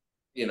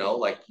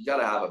 like you got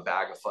to have a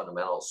bag of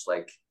fundamentals.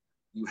 Like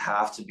you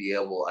have to be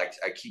able,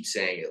 I keep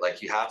saying it,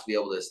 like you have to be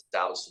able to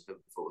establish the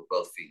pivot foot with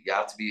both feet. You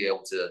have to be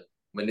able to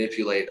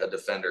manipulate a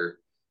defender,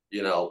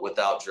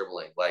 without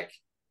dribbling. Like,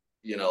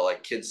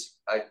 like kids,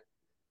 I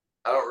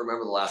don't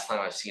remember the last time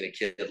I've seen a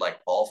kid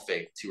like ball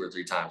fake 2 or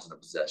 3 times in a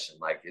possession.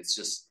 Like it's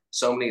just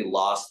so many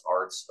lost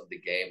arts of the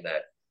game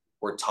that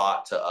were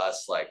taught to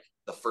us. Like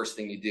the first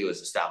thing you do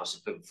is establish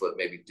a pivot foot,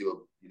 maybe do a,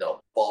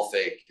 ball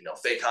fake,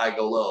 fake high,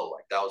 go low.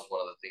 Like that was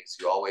one of the things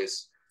you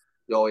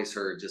always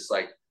heard. Just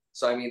like,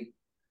 so, I mean,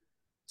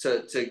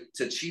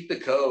 to cheat the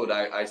code,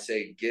 I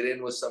say get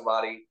in with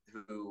somebody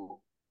who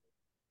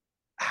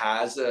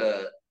has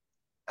a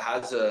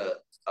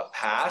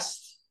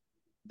past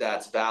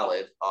that's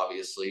valid,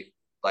 obviously.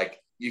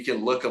 Like you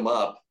can look them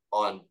up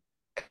on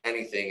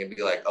anything and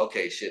be like,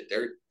 okay, shit,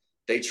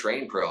 they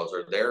train pros,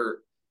 or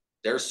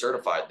they're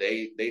certified.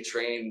 They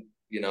train,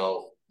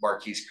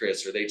 Marquise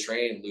Chris, or they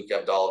train Luke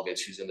Avdalovic,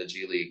 who's in the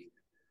G League,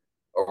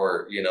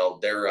 or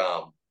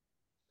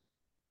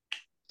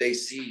they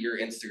see your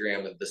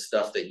Instagram and the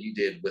stuff that you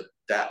did with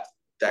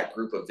that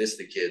group of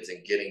Vista kids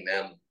and getting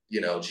them,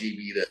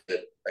 GB to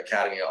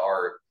Academy of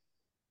Art,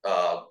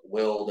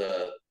 Will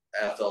to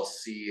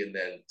FLC, and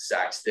then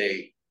Sac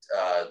State,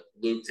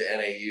 Luke to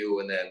NAU,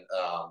 and then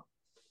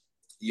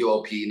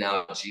UOP,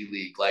 now G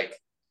League. Like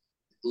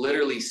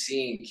literally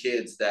seeing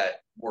kids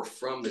that were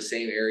from the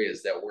same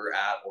areas that we're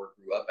at or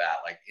grew up at,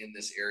 like in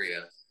this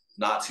area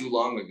not too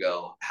long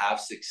ago, have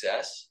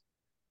success.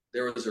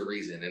 there was a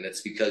reason, and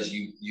it's because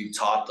you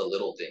taught the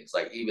little things.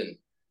 Like even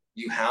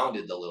you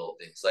hounded the little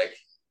things. Like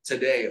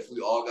today, if we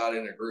all got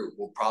in a group,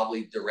 we'll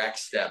probably direct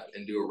step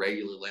and do a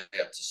regular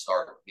layup to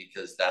start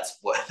because that's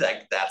what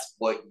that's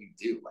what you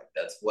do. Like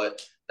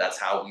that's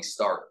how we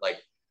start.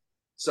 Like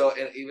so,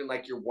 and even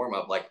like your warm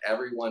up, like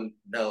everyone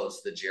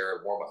knows the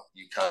Jared warm up.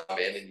 You come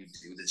in and you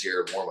do the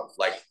Jared warm up.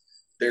 Like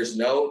there's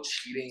no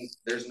cheating.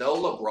 There's no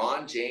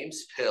LeBron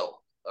James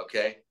pill.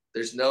 Okay.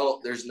 There's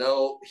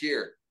no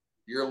here.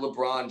 You're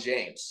LeBron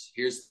James.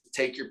 Here's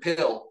take your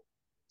pill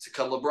to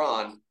come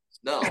LeBron.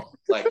 No,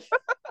 like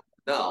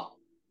no,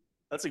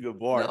 That's a good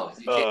bar. no.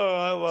 You can't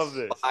I love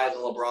this. buy the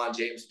LeBron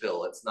James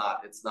pill. It's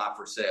not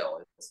for sale.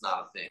 It's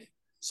not a thing.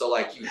 So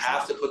like you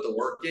have to put the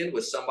work in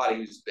with somebody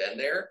who's been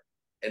there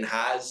and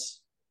has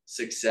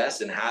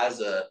success and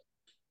has a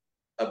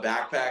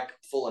backpack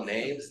full of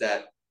names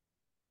that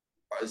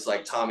is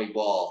like Tommy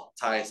Ball,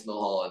 Tyus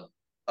Millhollin,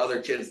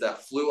 other kids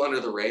that flew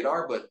under the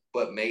radar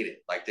but made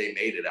it. Like they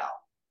made it out,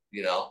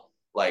 you know?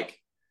 Like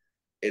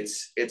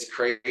it's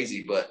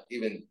crazy, but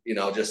even, you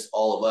know, just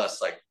all of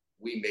us, like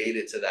we made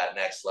it to that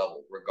next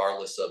level,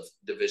 regardless of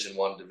Division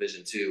I,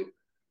 Division II.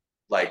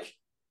 Like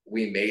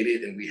we made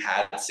it and we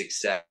had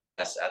success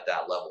at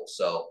that level.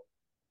 So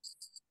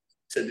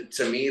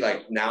to me,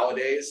 like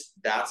nowadays,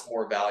 that's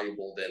more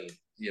valuable than,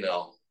 you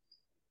know,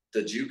 the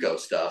JuCo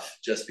stuff,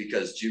 just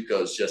because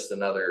JuCo is just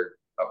another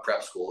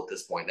prep school at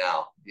this point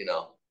now, you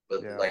know.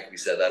 But like we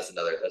said, that's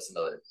another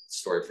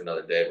story for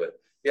another day. But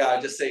yeah,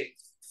 I just say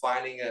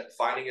finding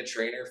a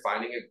trainer,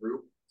 finding a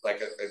group,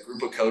 like a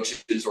group of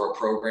coaches or a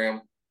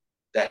program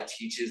that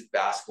teaches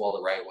basketball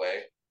the right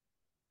way,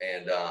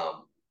 and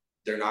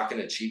they're not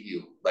going to cheat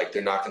you. Like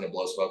they're not going to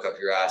blow smoke up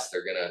your ass.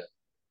 They're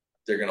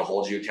gonna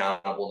hold you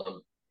accountable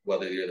to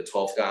whether you're the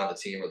 12th guy on the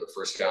team or the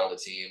first guy on the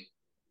team.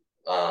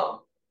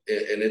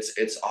 And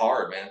it's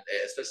hard, man.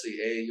 Especially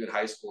AAU in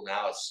high school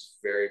now. It's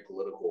very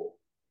political,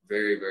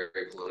 very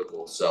very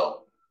political.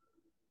 So,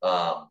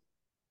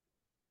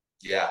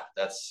 yeah,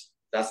 that's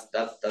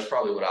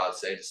probably what I would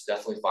say. Just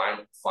definitely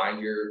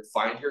find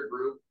your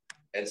group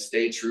and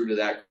stay true to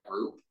that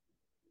group.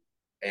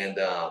 And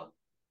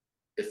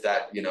if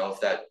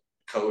that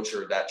coach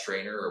or that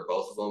trainer or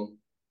both of them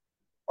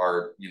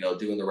are, you know,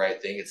 doing the right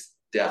thing, it's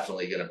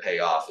definitely going to pay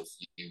off if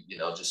you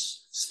know,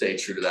 just stay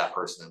true to that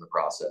person in the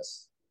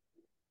process.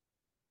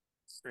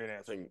 Great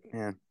answer.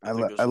 Man, I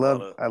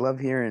love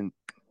hearing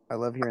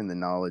the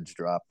knowledge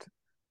dropped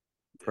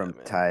from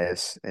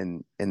Tyus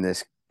in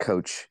this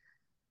coach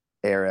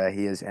era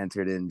he has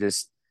entered in,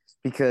 just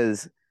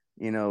because,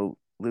 you know,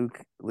 Luke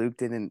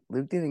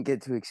didn't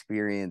get to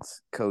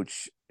experience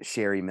Coach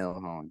Sherry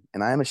Millhollin,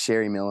 and I'm a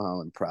Sherry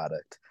Millhollin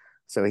product.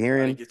 So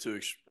hearing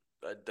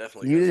I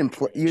definitely you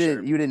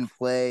didn't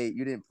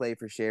play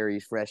for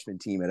Sherry's freshman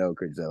team at Oak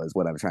Ridge, though, is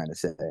what I'm trying to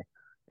say.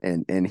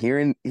 And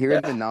hearing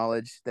the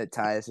knowledge that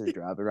Tyus is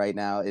dropping right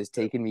now is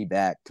taking me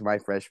back to my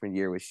freshman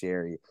year with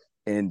Sherry.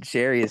 And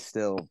Sherry is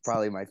still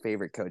probably my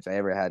favorite coach I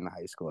ever had in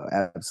high school.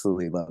 I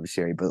absolutely love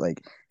Sherry, but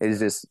like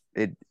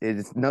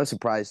it's no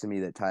surprise to me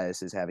that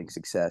Tyus is having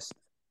success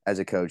as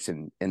a coach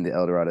in the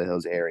El Dorado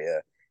Hills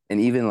area. And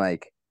even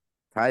like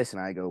Tyus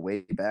and I go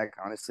way back.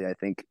 Honestly,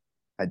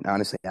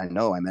 I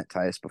know I met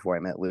Tyus before I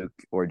met Luke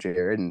or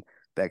Jared, and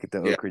back at the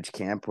Oak Ridge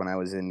camp when I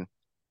was in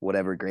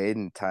whatever grade,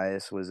 and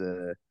Tyus was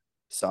a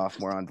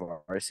sophomore on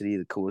varsity,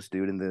 the coolest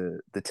dude in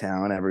the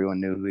town. Everyone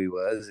knew who he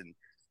was, and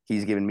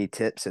he's giving me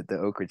tips at the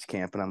Oak Ridge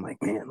camp, and I'm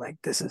like, man, like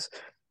this is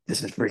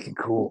freaking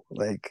cool.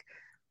 Like,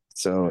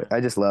 so I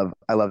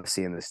love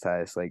seeing this,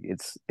 Tyus. Like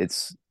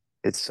it's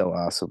so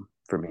awesome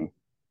for me.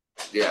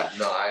 Yeah,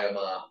 no,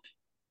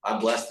 I'm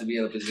blessed to be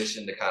in a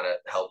position to kind of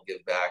help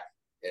give back,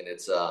 and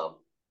it's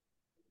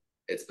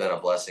been a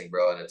blessing,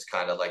 bro. And it's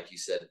kind of like you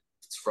said,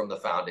 it's from the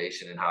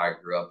foundation and how I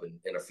grew up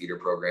in a feeder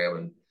program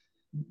and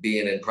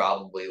being in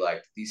probably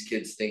like these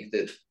kids think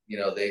that, you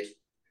know, they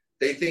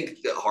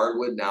think that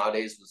hardwood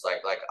nowadays was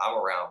like I'm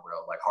around,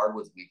 bro. Like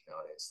hardwood's weak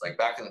nowadays. Like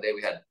back in the day,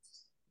 we had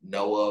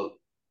Noah,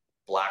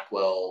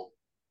 Blackwell,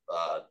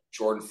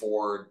 Jordan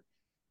Ford,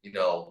 you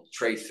know,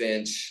 Trey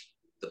Finch,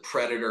 the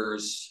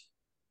Predators,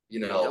 you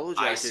know, Yellow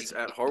Jackets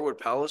at Harwood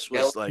Palace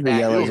Yellow was like The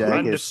Yellow real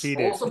Jackets.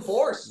 hoops. Folsom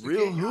Force.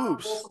 Real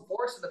hoops. Folsom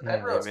Force and the Yeah,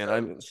 Penrose man,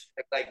 coach.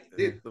 Like,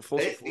 dude, the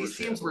Folsom Force, these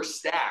teams were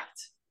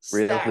stacked.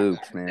 Real Stacked hoops,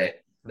 back in the man. day.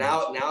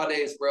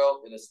 Nowadays,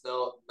 bro, and it's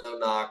no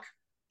knock,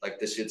 like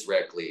this shit's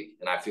rec league,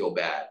 and I feel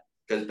bad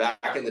because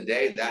back in the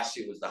day, that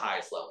shit was the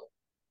highest level.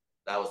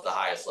 That was the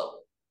highest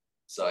level.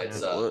 So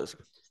it's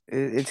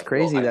it's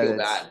crazy that feel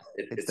bad.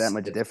 It's that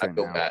much different I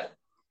feel now. bad.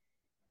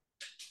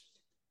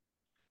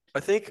 I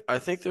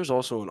think there's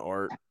also an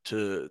art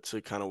to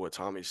kind of what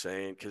Tommy's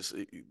saying, because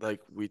like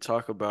we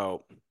talk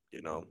about,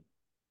 you know,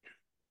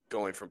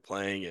 going from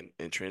playing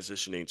and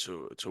transitioning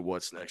to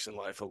what's next in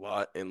life a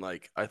lot. And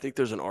like I think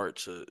there's an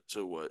art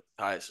to what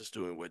Tyus is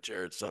doing, what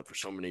Jared's done for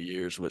so many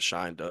years, what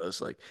Shine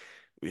does. Like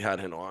we had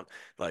him on.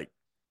 Like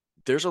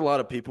there's a lot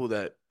of people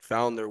that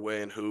found their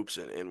way in hoops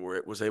and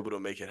was able to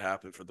make it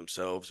happen for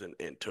themselves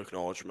and took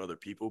knowledge from other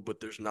people, but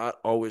there's not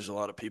always a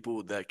lot of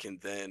people that can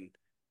then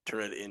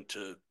turn it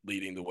into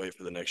leading the way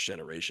for the next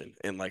generation.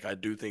 And like I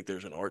do think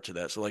there's an art to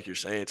that. So like you're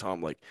saying,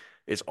 Tom, like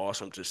it's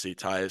awesome to see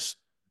Tyus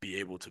be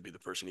able to be the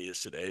person he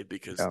is today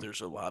because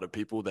there's a lot of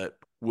people that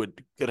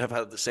could have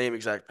had the same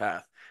exact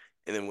path.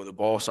 And then when the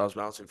ball stops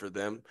bouncing for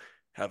them,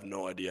 have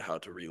no idea how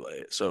to relay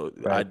it. So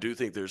I do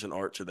think there's an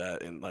art to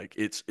that. And like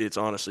it's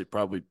honestly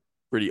probably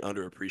pretty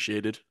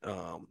underappreciated.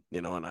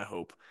 And I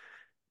hope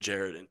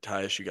Jared and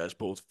Tyus, you guys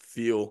both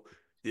feel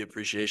the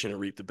appreciation and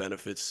reap the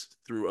benefits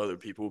through other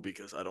people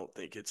because I don't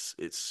think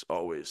it's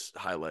always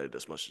highlighted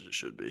as much as it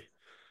should be.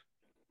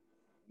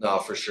 No,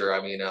 for sure.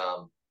 I mean,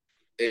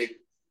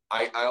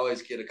 I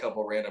always get a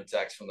couple random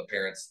texts from the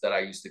parents that I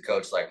used to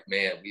coach, like,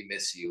 man, we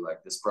miss you.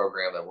 Like this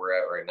program that we're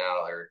at right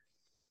now, or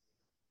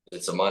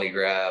it's a money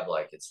grab.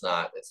 Like it's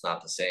not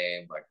the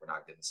same. Like we're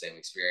not getting the same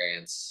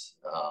experience.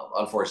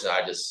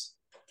 Unfortunately,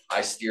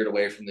 I steered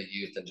away from the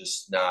youth and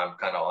just now I'm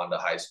kind of on to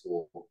high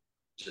school,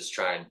 just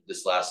trying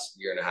this last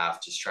year and a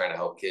half, just trying to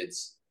help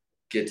kids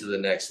get to the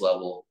next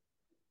level.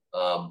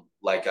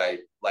 Like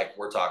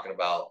we're talking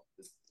about,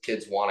 if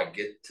kids want to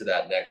get to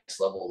that next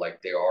level,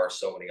 like there are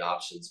so many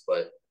options,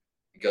 but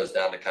it goes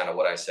down to kind of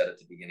what I said at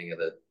the beginning of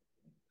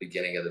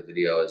the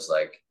video is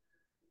like,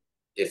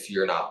 if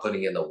you're not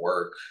putting in the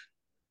work,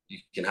 you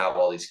can have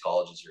all these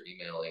colleges you're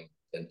emailing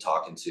and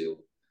talking to.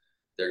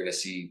 They're going to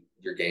see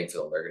your game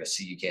film. They're going to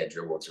see you can't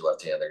dribble with your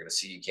left hand. They're going to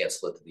see you can't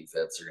split the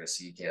defense. They're going to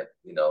see you can't,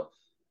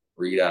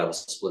 read out of a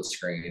split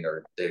screen,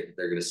 or they're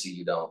going to see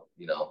you don't,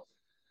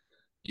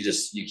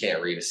 you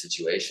can't read a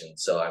situation.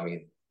 So, I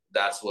mean,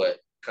 that's what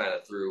kind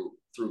of through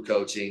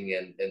coaching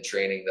and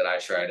training that I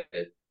try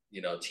to,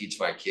 teach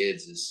my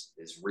kids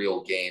is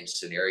real game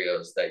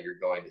scenarios that you're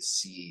going to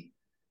see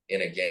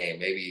in a game.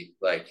 Maybe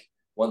like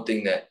one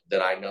thing that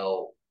I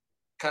know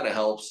kind of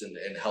helps and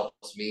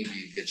helps me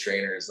be a good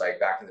trainer is like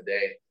back in the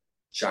day,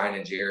 Shine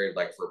and Jared,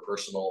 like for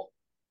personal,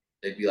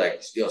 they'd be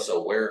like,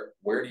 so where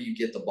do you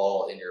get the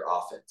ball in your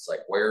offense?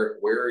 Like where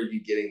are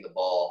you getting the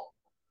ball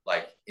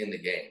like in the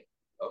game?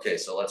 Okay,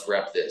 so let's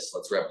rep this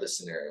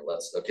scenario.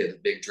 The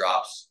big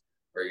drops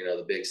or,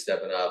 the big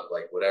stepping up,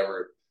 like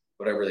whatever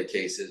the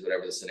case is,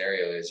 whatever the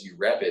scenario is, you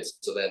rep it.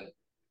 So then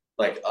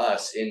like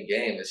us in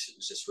game,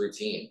 it's just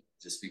routine.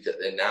 Just because,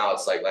 and now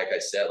it's like I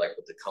said, like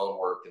with the cone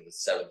work and the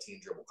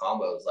 17 dribble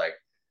combos, like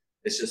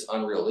it's just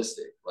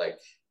unrealistic. Like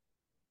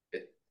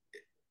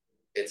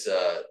it's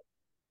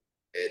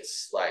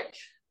like,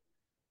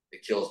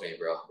 it kills me,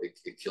 bro.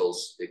 It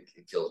kills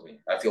me.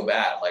 I feel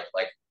bad. Like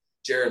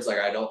Jared's like,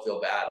 I don't feel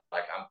bad.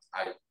 Like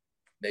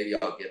maybe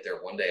I'll get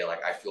there one day.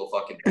 Like I feel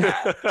fucking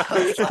bad.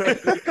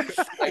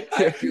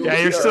 I feel. Yeah,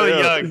 you're still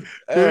young.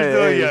 You're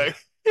still young.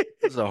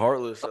 This is a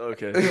heartless.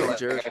 Okay, like,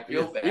 Jared, I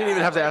feel bad. You didn't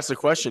even have to ask the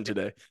question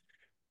today.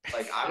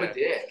 Like I'm a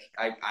dick.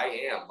 I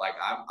am. Like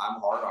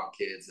I'm hard on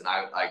kids, and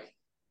I'm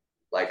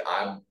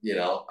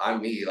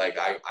I'm me. Like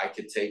I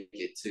could take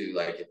it too.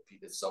 Like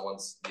if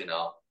someone's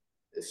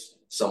if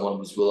someone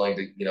was willing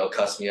to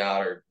cuss me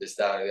out or this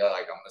that or that,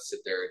 like I'm gonna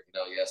sit there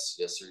yes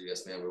sir,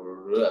 yes ma'am, blah,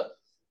 blah, blah.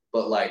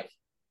 But like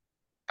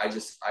I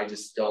just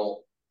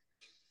don't.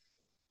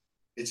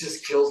 It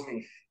just kills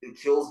me. It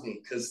kills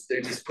me because they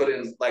just put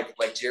in like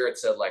Jared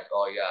said, like,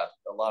 oh yeah,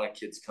 a lot of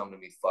kids come to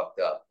me fucked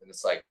up, and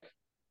it's like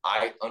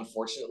I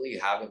unfortunately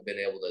haven't been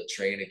able to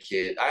train a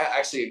kid. I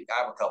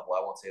have a couple.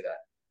 I won't say that,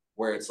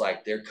 where it's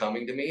like they're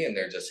coming to me and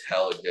they're just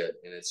hella good,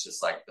 and it's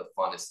just like the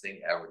funnest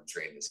thing ever to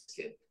train this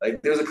kid.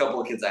 Like there's a couple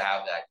of kids I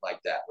have that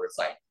like that, where it's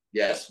like,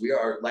 yes, we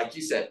are, like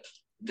you said,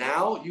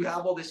 now you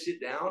have all this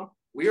shit down.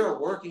 We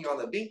are working on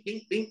the bink,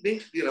 bink, bink,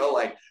 bink.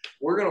 Like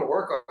we're gonna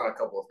work on a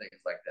couple of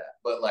things like that.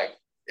 But like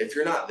if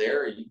you're not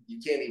there, you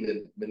can't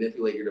even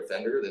manipulate your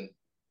defender, then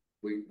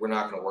we're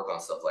not gonna work on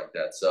stuff like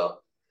that. So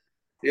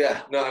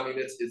yeah, no, I mean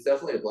it's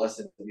definitely a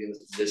blessing to be in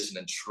this position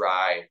and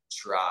try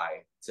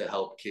to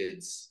help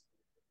kids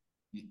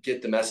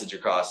get the message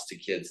across to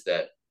kids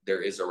that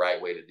there is a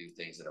right way to do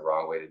things and a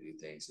wrong way to do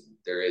things. And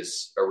there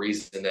is a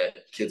reason that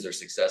kids are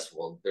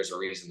successful. There's a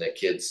reason that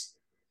kids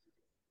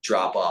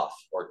drop off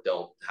or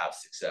don't have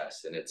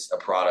success. And it's a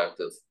product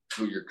of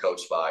who you're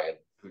coached by and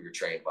who you're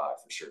trained by,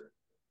 for sure.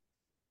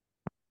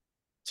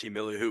 T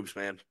Millie Hoops,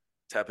 man.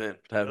 Tap in.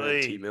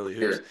 T Millie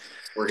Hoops.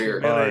 We're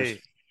here.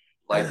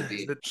 Light the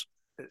beat.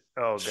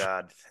 Oh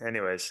God.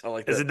 Anyways, I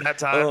like that. Is it that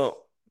time?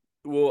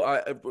 Well,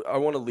 I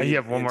want to lead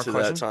into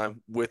that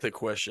time with a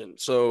question.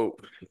 So,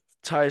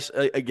 Tyus,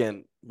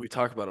 again, we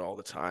talk about it all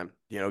the time.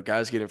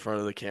 Guys get in front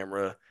of the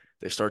camera,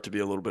 they start to be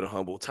a little bit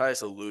humble.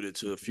 Tyus alluded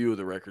to a few of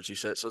the records you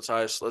set. So,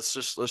 Tyus, let's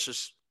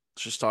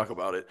just talk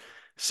about it.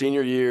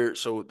 Senior year,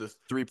 so the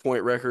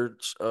 3-point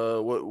records.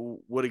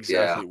 What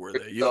exactly were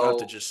they? You don't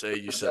have to just say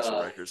you set some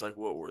records. Like,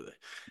 what were they?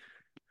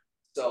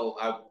 So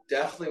I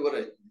definitely would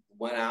have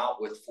went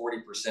out with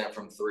 40%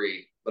 from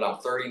three, but I'm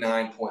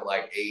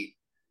 39.8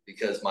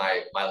 because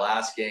my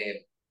last game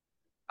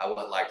I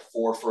went like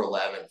 4 for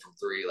 11 from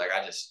three. Like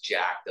I just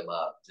jacked them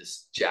up.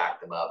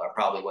 I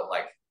probably went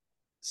like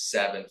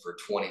 7 for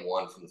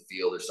 21 from the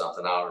field or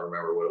something. I don't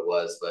remember what it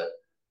was, but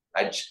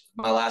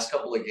my last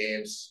couple of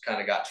games kind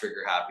of got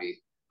trigger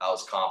happy. I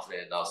was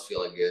confident and I was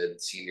feeling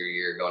good senior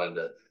year going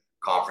into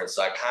conference.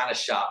 So I kind of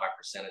shot my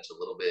percentage a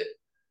little bit,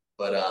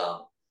 but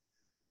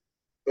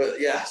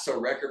yeah. So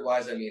record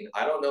wise, I mean,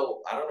 I don't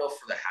know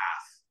for the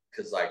half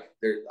because like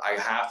I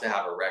have to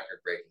have a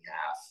record breaking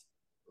half,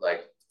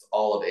 like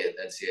all of it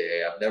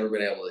NCAA. I've never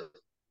been able to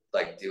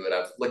like do it.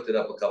 I've looked it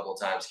up a couple of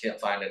times, can't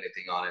find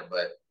anything on it,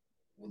 but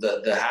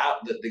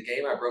the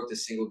game I broke the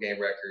single game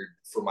record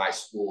for my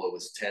school. It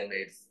was 10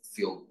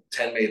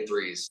 made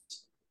threes.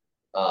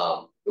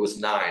 It was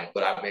 9,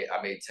 but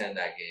I made 10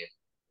 that game,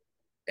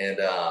 and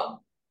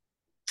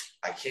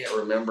I can't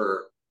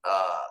remember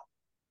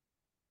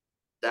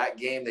that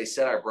game. They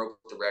said I broke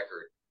the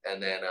record,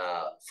 and then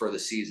for the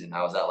season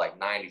I was at like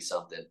 90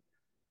 something,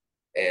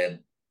 and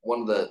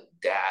one of the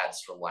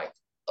dads from like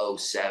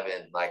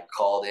 07 like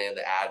called in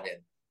the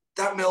admin.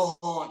 That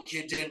Millhollin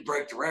kid didn't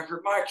break the record.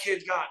 My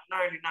kid got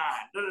 99.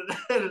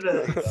 You know,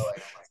 like, I'm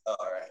like, oh,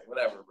 all right,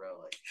 whatever, bro.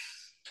 Like,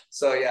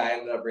 so yeah, I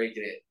ended up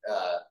breaking it.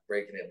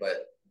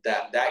 But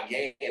that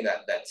game,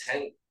 that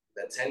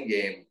 10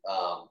 game,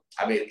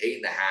 I made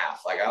 8.5.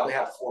 Like I only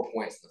had 4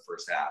 points in the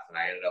first half, and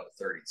I ended up with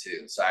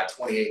 32. So I had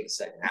 28 in the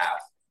second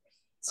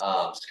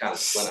half. Just kind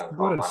of went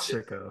unconscious.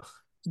 What a sicko.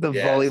 The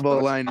Yeah,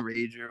 volleyball line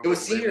rager. It was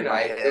senior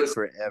night. It was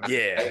forever.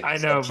 Yeah. I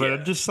know, but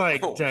I'm just like,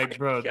 Oh my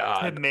bro,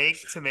 God. to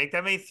make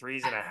that many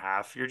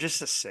 3.5, you're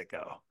just a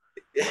sicko.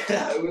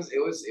 Yeah, it was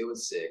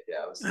sick.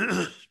 Yeah,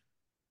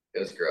 it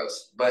was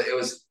gross. But it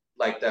was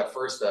like that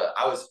first.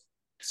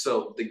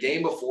 So the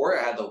game before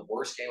I had the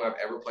worst game I've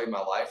ever played in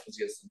my life was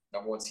against the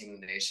number 1 team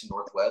in the nation,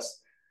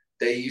 Northwest.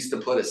 They used to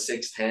put a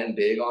 6'10"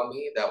 big on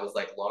me that was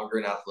like longer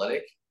and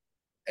athletic,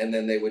 and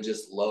then they would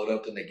just load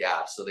up in the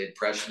gaps. So they'd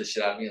pressure the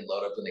shit out of me and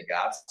load up in the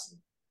gaps. And,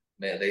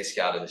 man, they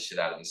scouted the shit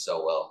out of me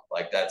so well.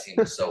 Like that team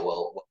was so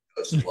well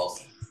coached,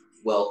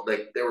 well,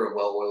 like they were a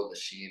well-oiled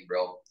machine,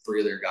 bro.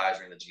 3 of their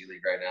guys are in the G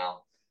League right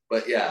now.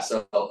 But yeah,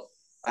 so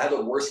I had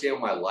the worst game of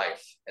my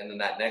life, and then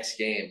that next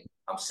game,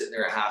 I'm sitting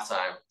there at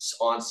halftime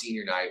on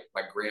senior night.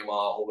 My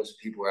grandma, a whole bunch of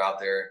people are out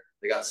there.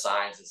 They got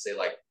signs that say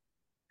like,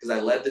 because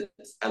I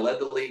led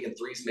the league in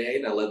threes made,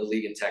 and I led the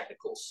league in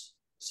technicals.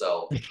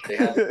 So they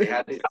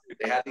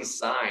had these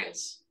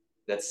signs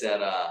that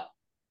said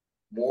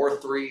more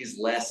threes,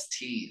 less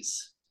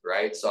tees,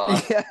 right? So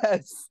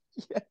Yes.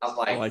 I'm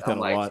like, I like that a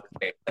lot.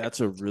 Great. That's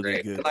a really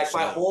Great. good. And like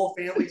my whole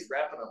family's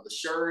repping them, the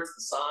shirts,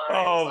 the signs.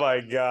 Oh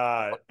like, my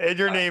God. And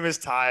your name is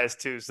Tyus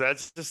too. So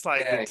that's just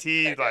like Yeah, the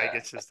T, yeah, like yeah.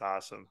 it's just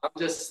awesome. I'm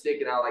just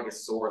sticking out like a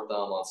sore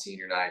thumb on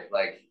senior night,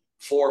 like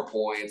 4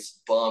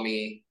 points,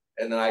 bummy.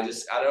 And then I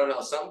don't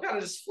know, something kind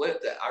of just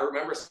flipped. I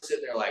remember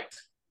sitting there like,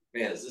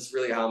 man, is this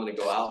really how I'm going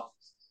to go out?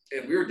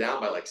 And we were down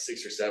by like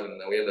 6 or 7,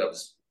 and then we ended up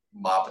just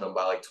mopping them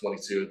by like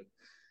 22.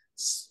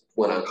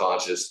 Went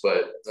unconscious.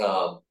 But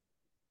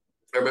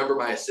I remember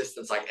my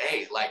assistant's like,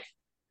 hey, like,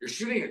 you're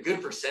shooting a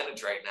good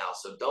percentage right now,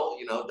 so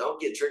don't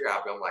get trigger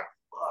happy. I'm like,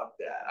 fuck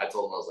that. I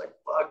told him, I was like,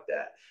 fuck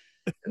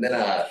that. And then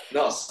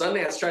no,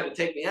 Sundance tried to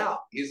take me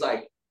out. He's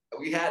like,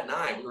 we had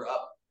 9. We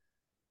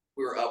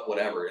were up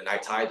whatever, and I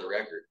tied the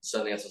record.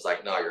 Sundance was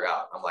like, no, you're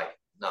out. I'm like,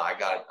 no, I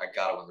got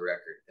to win the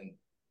record. And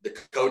the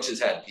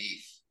coaches had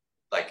beef,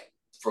 like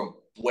from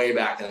way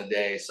back in the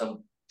day.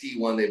 Some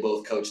D1 they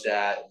both coached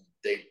at,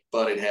 they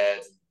butted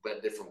heads and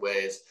went different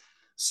ways.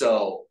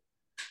 So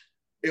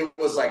it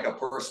was like a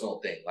personal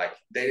thing. Like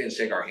they didn't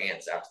shake our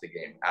hands after the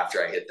game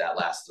after I hit that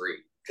last 3.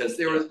 Because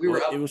we were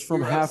up. It was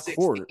from half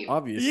court,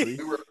 obviously.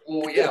 We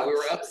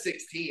were up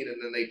 16, and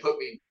then they put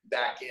me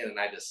back in, and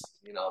I just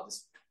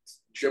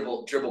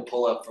dribble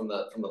pull up from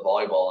the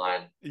volleyball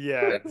line.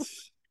 Yeah.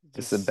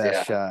 It's the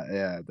best shot.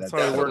 Yeah. That's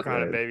why we work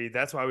on it, baby.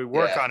 That's why we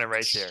work on it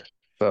right there.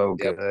 So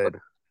good.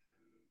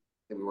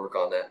 We work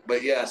on that.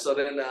 But yeah, so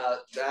then that,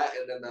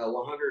 and then the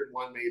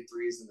 101 made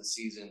threes in the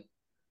season.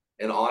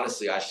 And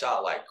honestly, I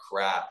shot like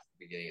crap at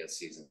the beginning of the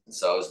season.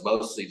 So it was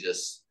mostly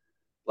just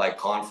like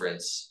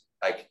conference.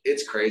 Like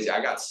it's crazy. I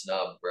got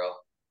snubbed, bro.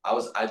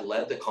 I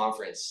led the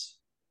conference.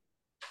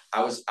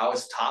 I was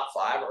top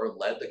 5 or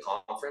led the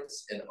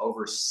conference in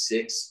over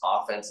 6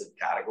 offensive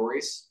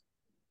categories.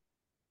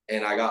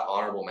 And I got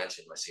honorable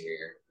mention my senior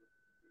year.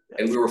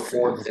 And we were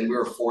fourth in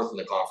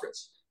the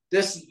conference.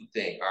 This is the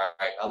thing. All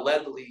right. I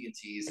led the league in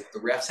tees. If the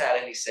refs had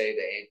any say,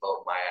 they ain't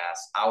voting my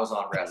ass. I was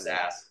on refs'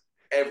 ass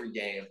every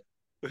game.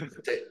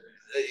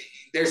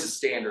 There's a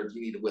standard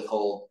you need to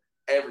withhold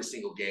every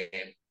single game.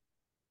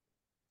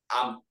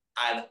 I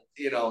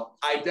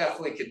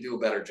definitely could do a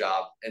better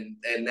job. And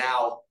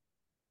now,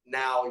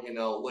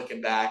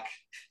 looking back,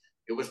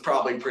 it was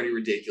probably pretty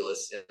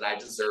ridiculous, and I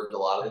deserved a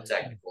lot of the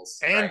technicals.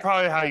 And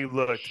probably how you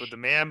looked with the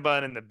man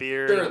bun and the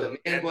beard. Sure, the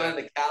man bun,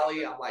 the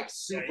Cali. I'm like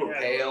super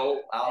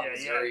pale out in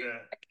Missouri.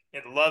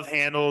 The love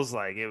handles,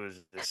 like it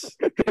was just.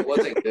 It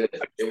wasn't good.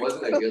 It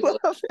wasn't a good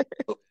look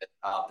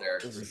out there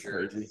for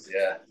sure. Crazy.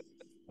 Yeah.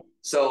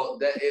 So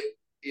that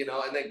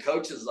and then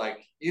coaches like,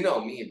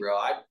 me, bro.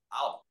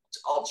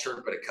 I'll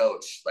chirp at a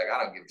coach. Like,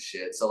 I don't give a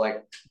shit. So,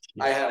 like,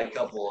 I had a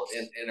couple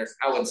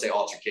I wouldn't say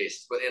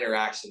altercations, but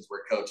interactions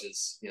where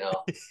coaches,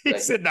 He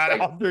said not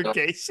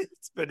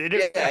altercations, but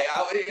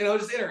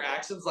just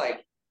interactions.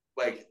 Like,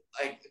 like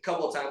a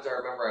couple of times I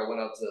remember I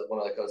went up to one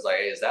of the coaches like,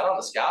 "Hey, is that on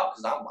the scout?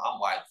 Because I'm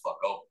wide the fuck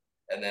open."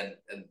 And then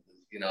they'd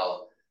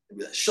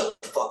be like, "Shut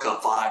the fuck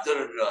up, five, da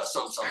da da,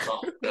 some.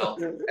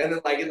 And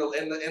then like in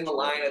the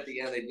line at the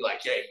end, they'd be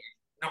like, "Hey,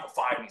 number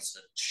 5 needs to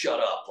shut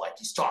up, like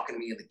he's talking to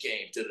me in the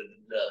game, da da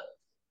da da."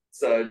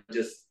 So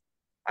just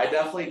I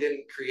definitely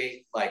didn't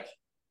create like.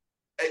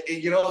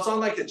 It's on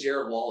like the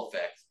Jared Wall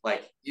effect.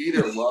 Like you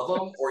either love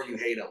him or you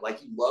hate him.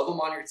 Like you love him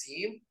on your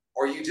team,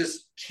 or you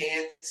just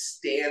can't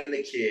stand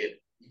the kid.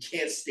 You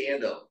can't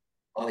stand him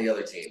on the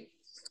other team.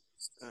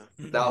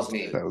 That was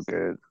me. So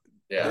good.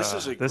 Yeah. This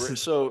is a great.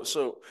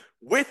 So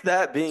with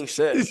that being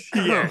said,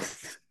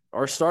 Yes.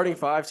 our starting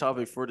 5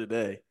 topic for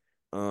today,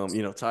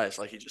 Tyus,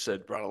 like he just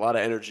said, brought a lot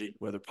of energy,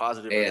 whether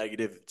positive or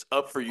negative. It's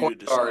up for you to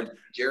decide. Guard,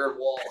 Jared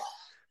Wall.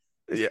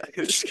 Yeah,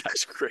 this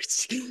guy's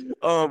crazy.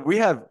 We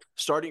have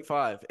starting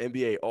 5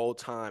 NBA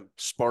all-time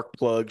spark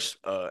plugs,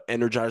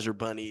 Energizer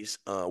bunnies,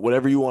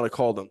 whatever you want to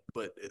call them.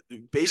 But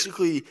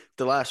basically,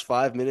 the last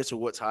 5 minutes of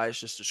what Tyus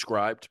just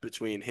described,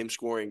 between him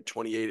scoring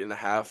 28 and a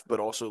half, but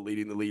also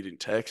leading the lead in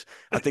techs,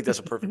 I think that's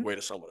a perfect way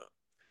to sum it up.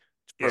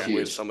 It's a perfect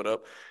way to sum it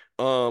up.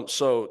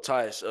 So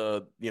Tyus,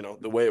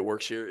 the way it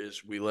works here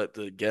is we let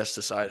the guests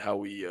decide how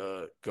we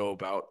go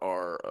about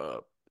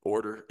our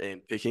order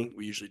and picking.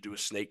 We usually do a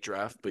snake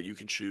draft, but you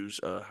can choose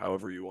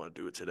however you want to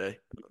do it today.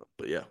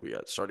 But yeah, we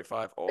got starting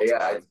 5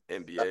 all-time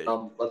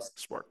NBA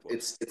spark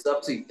plugs. It's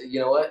up to you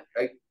know what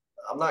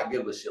I'm not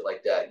good with shit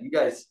like that. You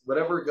guys,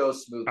 whatever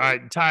goes smoothly. All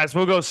right, Tyus,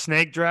 we'll go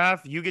snake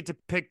draft. You get to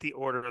pick the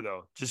order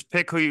though. Just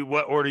pick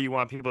what order you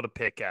want people to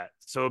pick at.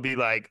 So it'll be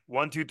like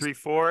 1, 2, 3,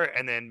 4,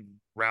 and then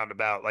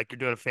roundabout, like you're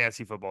doing a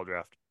fantasy football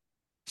draft.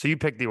 So you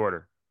pick the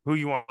order. Who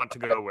you want to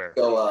go where?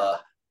 Go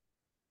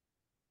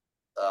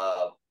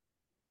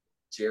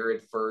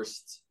Jared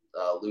first,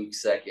 Luke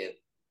second,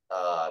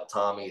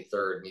 Tommy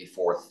third, me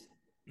fourth.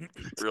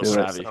 Real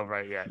savvy. Oh,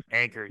 right, yeah.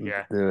 Anchor,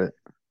 yeah. Do it.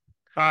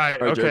 All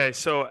right, okay. Jared.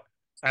 So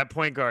at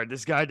point guard,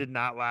 this guy did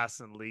not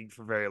last in the league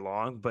for very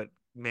long, but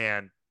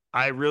man,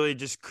 I really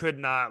just could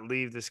not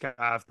leave this guy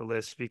off the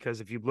list because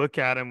if you look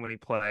at him when he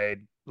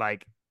played,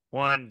 like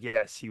 1,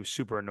 yes, he was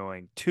super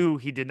annoying. 2,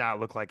 he did not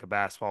look like a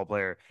basketball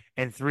player.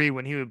 And 3,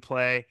 when he would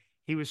play,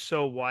 he was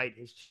so white,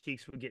 his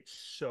cheeks would get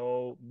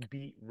so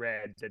beet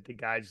red that the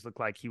guy just looked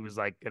like he was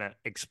like gonna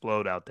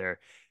explode out there.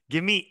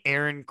 Give me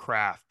Aaron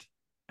Kraft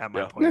at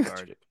my point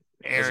guard.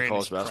 Aaron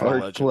college basketball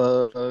Kraft.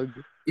 legend. Plug.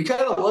 You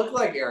kind of look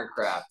like Aaron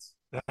Kraft.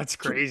 That's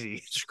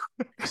crazy.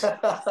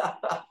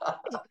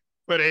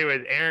 But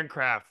anyways, Aaron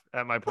Kraft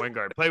at my point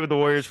guard. Played with the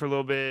Warriors for a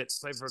little bit.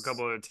 Played for a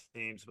couple other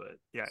teams, but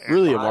yeah. Aaron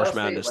Really a Kraft. March Ohio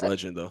State Madness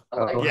legend. legend,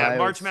 though. Yeah, Ohio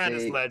March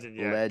Madness State legend.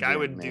 Yeah, legend, guy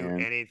would do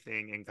man.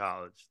 anything in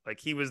college. Like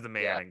he was the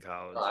man in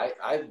college.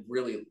 I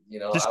really,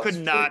 Just I could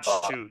was not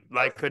really shoot.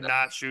 Like could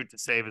not shoot to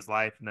save his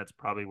life, and that's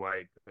probably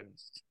why he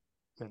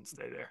couldn't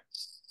stay there.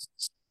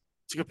 It's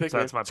a good pick, So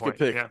man. that's my It's a point.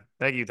 good pick. Yeah,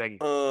 thank you.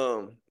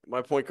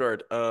 My point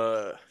guard.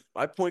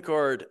 My point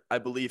guard. I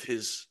believe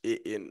this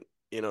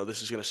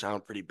is going to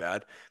sound pretty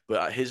bad,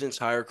 but his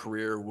entire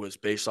career was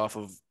based off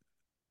of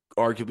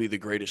arguably the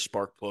greatest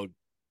spark plug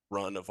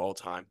run of all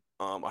time.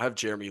 I have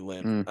Jeremy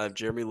Lin. I have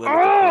Jeremy Lin at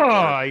the point guard.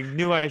 I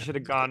knew I should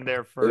have gone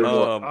there first.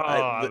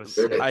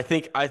 I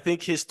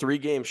think his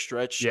 3-game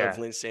stretch of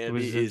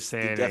Linsanity is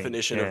the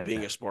definition of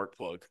being a spark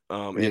plug.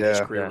 And his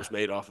career was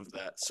made off of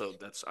that. So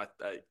that's I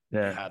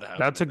had to have.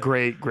 That's a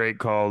great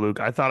call, Luke.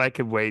 I thought I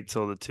could wait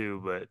till the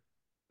 2, but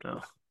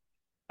no.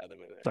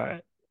 All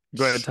right,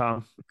 go ahead,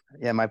 Tom.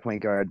 Yeah, my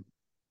point guard.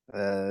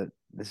 I've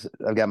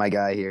got my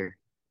guy here,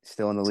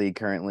 still in the league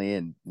currently,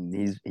 and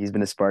he's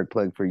been a spark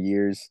plug for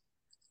years.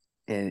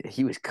 And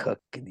he was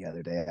cooking the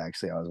other day.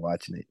 Actually, I was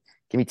watching it.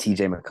 Give me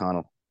TJ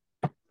McConnell.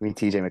 Oh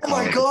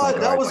my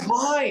God, that was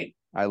mine.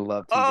 I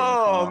love TJ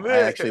McConnell. Man. I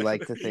actually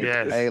like to think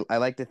Yes. I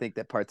like to think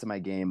that parts of my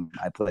game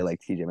I play like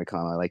TJ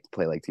McConnell. I like to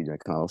play like TJ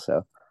McConnell.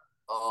 So.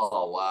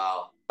 Oh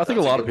wow. I think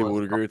a lot of people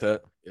would agree with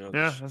that.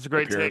 Yeah, that's a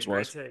great take.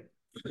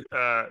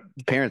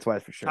 Parents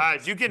wise for sure.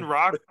 Guys, you can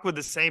rock with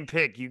the same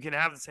pick. You can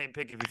have the same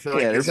pick if you feel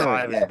like your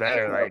five is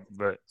better.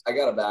 But I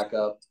gotta back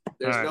up.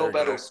 There's All right, no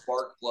better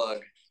spark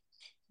plug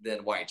than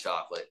white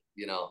chocolate.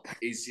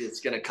 It's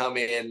gonna come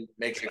in,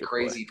 make a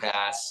crazy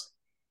pass,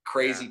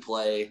 crazy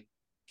play,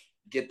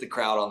 get the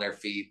crowd on their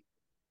feet.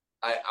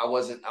 I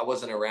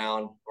wasn't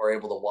around or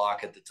able to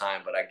walk at the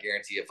time, but I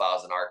guarantee if I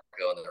was an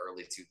Arco in the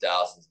early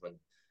 2000s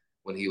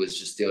when he was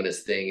just doing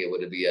his thing, it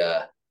would be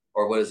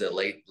or what is it,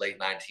 late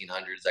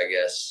 1900s, I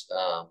guess.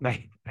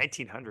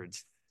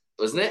 1900s,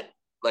 wasn't it?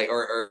 Like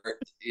or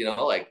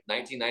like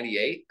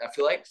 1998. I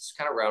feel like it's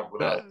kind of around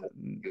when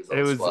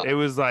it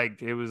was like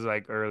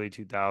early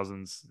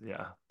 2000s.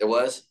 Yeah, it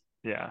was.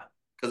 Yeah,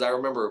 because I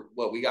remember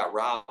we got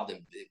robbed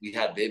and we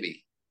had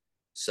Bibby,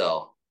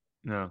 so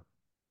no.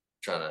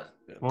 Trying to.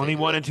 Well, he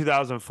won in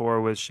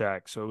 2004 with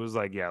Shaq, so it was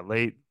like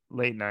late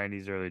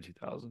 90s, early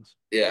 2000s.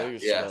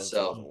 Yeah.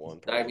 So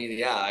I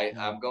mean,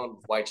 I'm going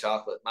with white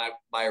chocolate.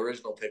 My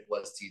original pick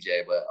was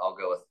TJ, but I'll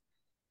go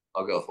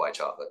with white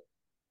chocolate.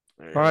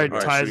 All right,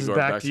 Tyus is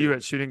back to you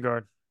at shooting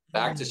guard.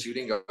 Back to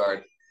shooting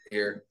guard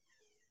here.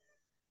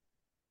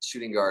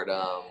 shooting guard.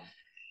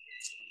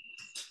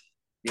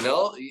 He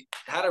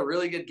had a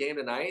really good game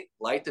tonight.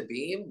 Light the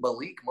beam,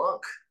 Malik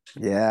Monk.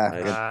 Yeah,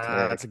 Nice. good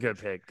That's a pick. good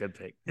pick. Good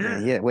pick.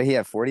 Yeah, wait, he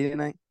had 40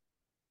 tonight.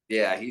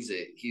 Yeah, he's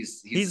a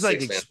He's like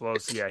six man.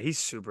 explosive. Yeah, he's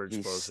super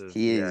explosive.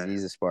 He is. Yeah.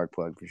 He's a spark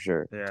plug for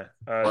sure. Yeah.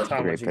 Great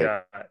Tom, what you pick.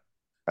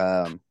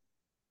 got?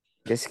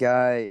 This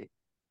guy,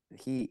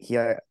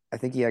 I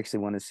think he actually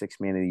won his sixth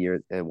man of the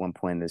year at one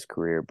point in his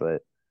career,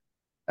 but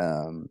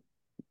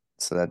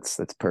so that's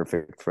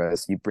perfect for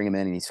us. You bring him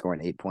in and he's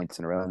scoring 8 points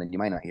in a row, and then you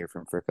might not hear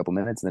from him for a couple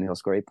minutes, and then he'll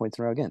score 8 points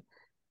in a row again.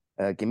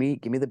 Give me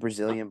the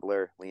Brazilian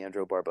blur,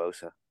 Leandro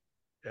Barbosa.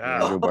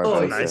 Yeah, Leandro that's a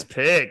Barbosa. nice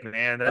pick,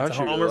 man. That's a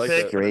Actually really homer like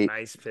pick, that. but a Straight-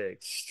 nice pick.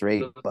 Straight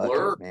The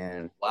blur. bucket,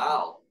 man.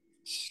 Wow.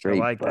 Straight I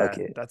like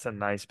bucket. that. That's a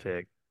nice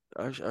pick.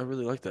 I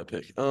really like that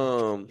pick.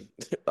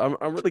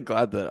 I'm really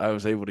glad that I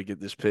was able to get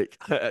this pick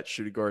at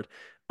shooting guard.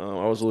 I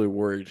was a little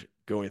worried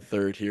going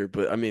third here,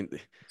 but I mean,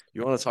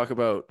 you want to talk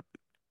about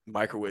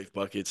microwave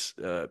buckets,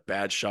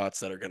 bad shots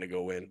that are going to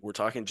go in. We're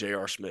talking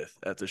J.R. Smith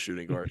at the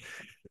shooting guard.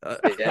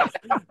 Yeah.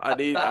 I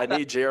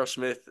need J.R.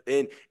 Smith,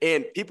 and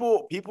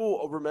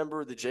people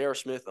remember the J.R.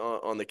 Smith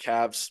on the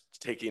Cavs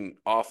taking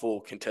awful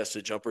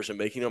contested jumpers and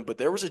making them, but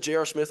there was a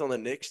J.R. Smith on the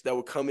Knicks that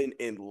would come in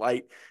and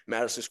light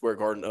Madison Square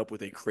Garden up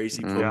with a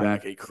crazy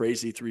putback, a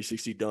crazy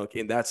 360 dunk,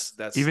 and that's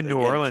Even New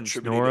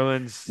again,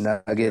 Orleans,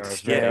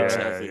 Nuggets, Yeah, yeah,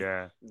 exactly.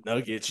 yeah.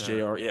 Nuggets, Yeah.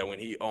 JR. Yeah, when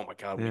he, oh my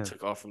God, when Yeah. he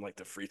took off from like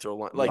the free throw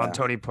line, Yeah. like On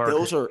Tony Parker.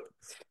 those are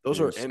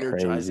It's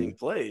energizing crazy.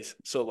 plays.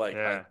 So like,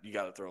 Yeah. you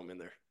got to throw them in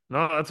there.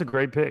 No, that's a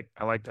great pick.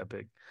 I like that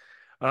pick.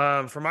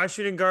 For my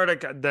shooting guard, I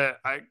kind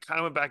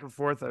of went back and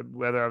forth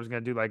whether I was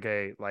going to do like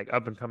a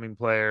up and coming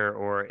player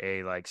or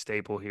a like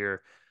staple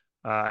here.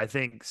 I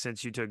think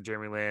since you took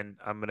Jeremy Lin,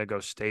 I'm going to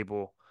go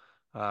staple,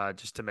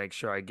 just to make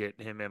sure I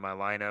get him in my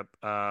lineup.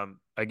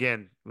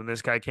 Again, when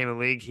this guy came in the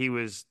league,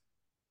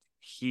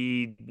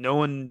 no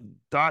one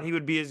thought he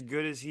would be as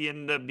good as he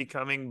ended up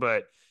becoming,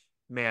 but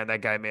man,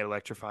 that guy made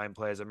electrifying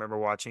plays. I remember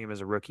watching him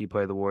as a rookie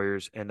play the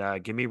Warriors,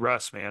 and give me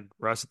Russ, man.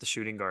 Russ at the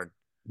shooting guard.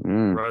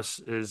 Russ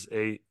is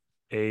a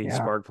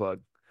spark plug.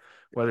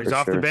 Whether he's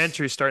off the bench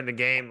or he's starting the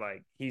game,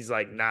 like he's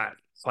like not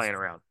playing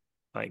around.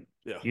 Like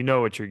you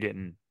know what you're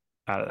getting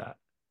out of that.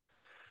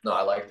 No,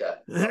 I like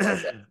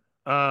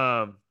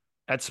that.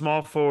 At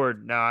small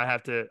forward, now I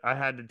had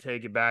to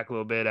take it back a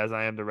little bit as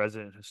I am the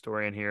resident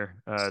historian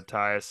here,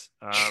 Tyus.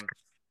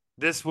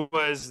 This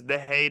was the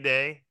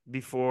heyday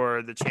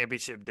before the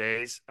championship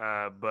days.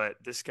 But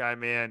this guy,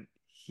 man,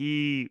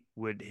 he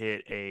would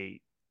hit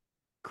a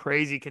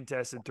crazy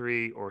contested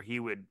three or he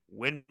would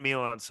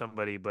windmill on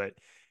somebody. But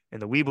in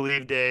the We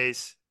Believe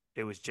days,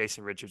 it was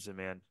Jason Richardson,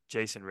 man.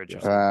 Jason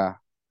Richardson.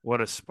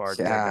 What a spark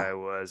that guy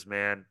was,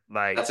 man.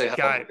 Like, that's a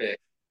hell of a pick.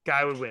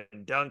 Guy would win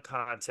dunk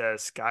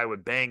contests. Guy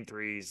would bang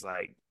threes.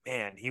 Like,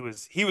 man, he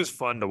was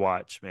fun to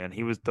watch, man.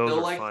 Those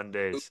were fun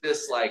days.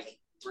 This like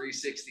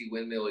 360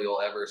 windmill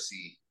you'll ever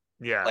see.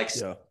 Yeah. Like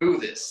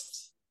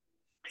smoothest.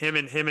 Him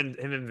and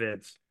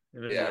Vince.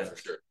 Yeah, for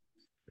sure.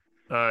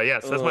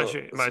 So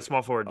that's my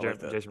small forward, like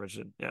Jason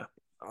Richardson. Yeah.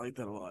 I like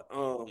that a lot.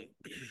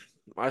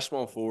 My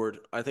small forward,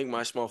 I think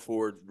my small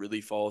forward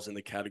really falls in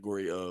the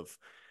category of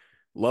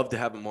love to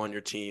have him on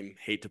your team,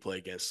 hate to play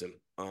against him.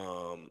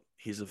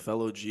 He's a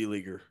fellow G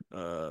Leaguer,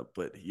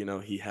 but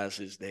he has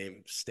his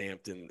name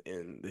stamped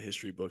in the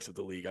history books of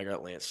the league. I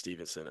got Lance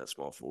Stevenson at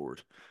small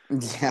forward.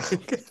 Yeah.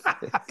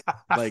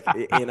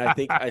 And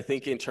I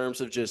think in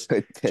terms of just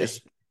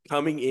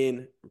coming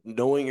in,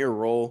 knowing your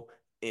role,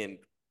 and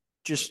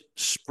just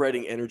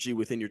spreading energy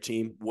within your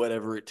team,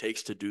 whatever it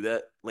takes to do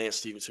that, Lance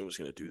Stevenson was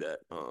going to do that.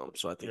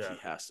 So I think he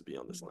has to be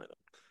on this lineup.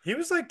 He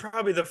was like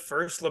probably the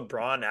first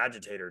LeBron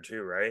agitator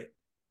too, right?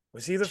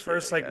 Was he the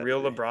first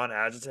real LeBron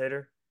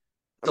agitator?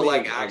 To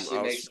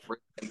actually make some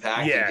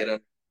impact and get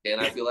up.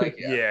 And I feel like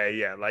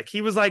yeah. Like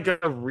he was like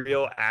a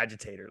real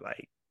agitator.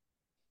 Like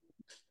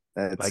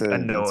that's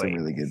annoying. That's a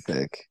really good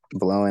pick.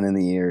 Blowing in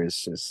the ear is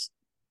just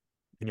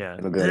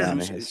it'll go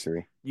down in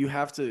history. You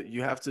have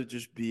to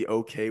just be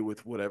okay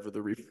with whatever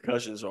the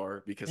repercussions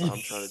are because I'm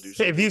trying to do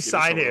something. If you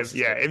sign him,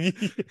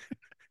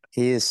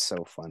 he is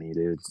so funny,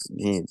 dude.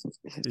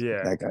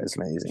 That guy's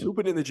amazing.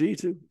 Hooping in the G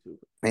too.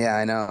 Yeah,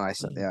 I know. I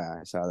saw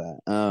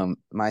that.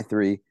 My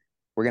three,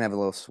 we're gonna have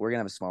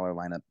a smaller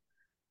lineup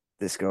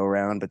this go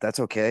around, but that's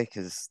okay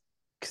because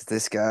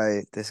this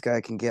guy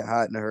can get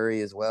hot in a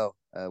hurry as well.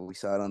 We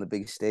saw it on the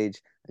big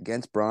stage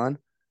against Braun,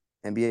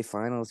 NBA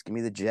Finals. Give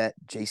me the Jet,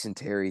 Jason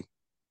Terry.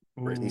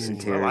 Jason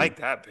Terry. I like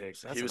that pick.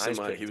 He was in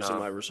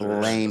my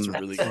reserve. That's a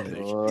really good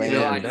pick.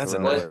 I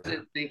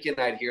wasn't thinking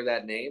I'd hear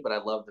that name, but I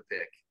love the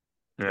pick.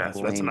 Yeah,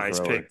 that's a nice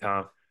pick,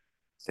 Tom.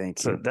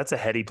 Thank you. That's a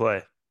heady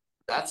play.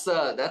 That's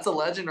a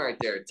legend right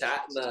there.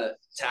 Tatting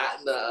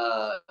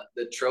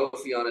the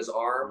trophy on his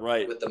arm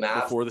with the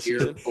Mavs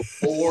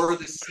before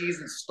the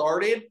season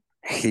started.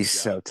 He's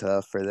so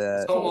tough for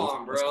that. Come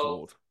on,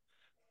 bro.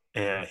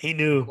 Yeah, he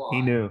knew.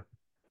 He knew.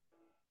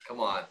 Come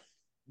on.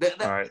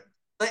 All right.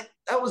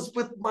 That was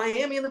with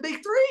Miami in the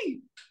Big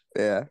Three.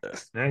 Yeah.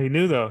 Yeah, he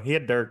knew though. He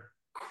had Dirk.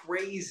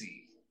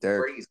 Crazy.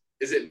 Dirk. Crazy.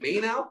 Is it me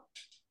now?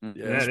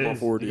 Yeah, small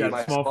forward. You got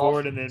My small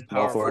forward and then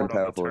Small power forward and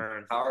forward on power the forward.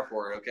 turn. Power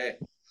forward, okay.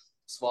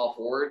 Small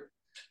forward,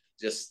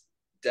 just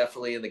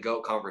definitely in the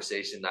GOAT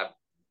conversation.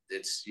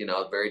 It's,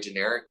 very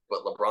generic, but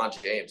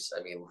LeBron James.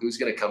 I mean, who's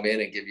going to come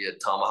in and give you a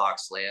tomahawk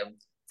slam,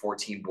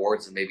 14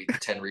 boards, and maybe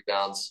 10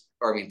 rebounds,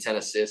 10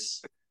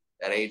 assists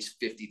at age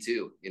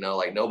 52?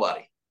 Like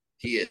nobody.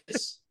 He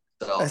is.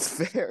 So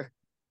That's fair.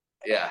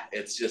 yeah,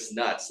 it's just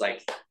nuts.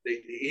 Like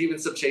even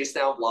some chase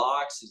down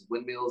blocks, his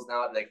windmills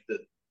now, like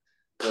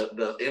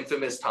the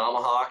infamous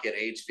tomahawk at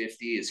age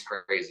 50 is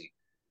crazy.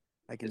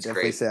 I can It's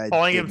definitely crazy. say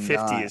Calling him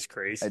 50 is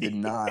crazy. I did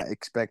not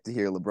expect to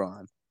hear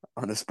LeBron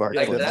on a spark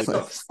Like plug. that's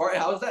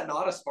how is that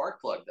not a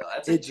spark plug though?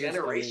 That's a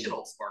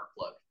generational spark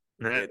plug.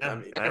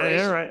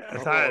 You're right.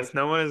 Tyus,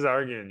 no one is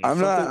arguing you. I'm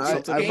not.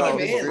 Something He about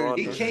came in. LeBron,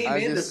 He man. came I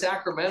into just-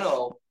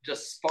 Sacramento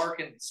just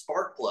sparking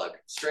spark plug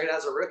straight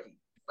as a rookie,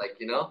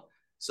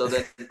 So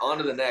then on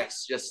to the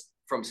next, just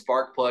from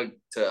spark plug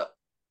to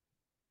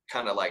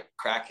kind of like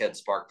crackhead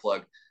spark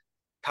plug.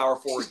 Power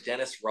forward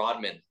Dennis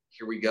Rodman.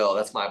 Here we go.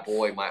 That's my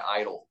boy, my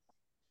idol.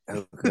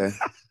 Okay.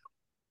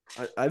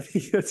 I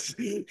think that's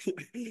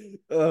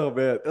oh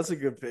man, that's a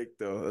good pick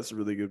though. That's a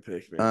really good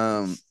pick,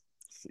 man.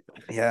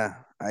 Yeah,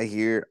 I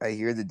hear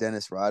the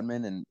Dennis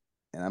Rodman, and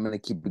I'm gonna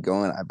keep it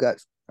going. I've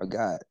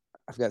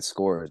got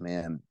scorers,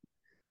 man.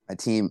 My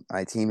team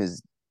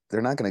is,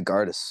 they're not gonna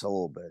guard a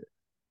soul, but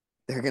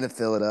they're gonna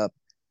fill it up.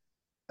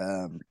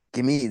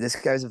 Give me, this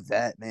guy's a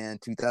vet, man.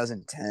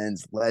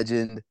 2010s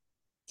legend.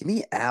 Give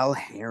me Al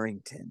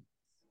Harrington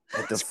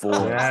at the 4.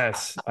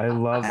 Yes, I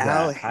love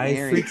Al that. I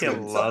Harrington.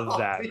 freaking love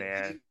that,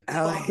 man.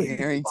 Al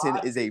Harrington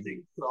is a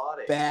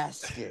exotic.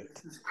 basket.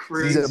 This is He's a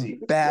crazy.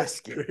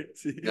 basket.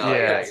 No,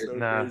 Yeah,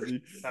 you're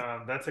crazy.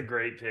 That's a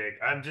great pick.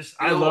 You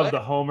I know love what? the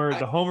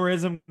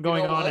homerism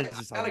going on. It's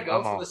just kind of I'm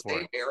go all from the for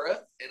same it. era,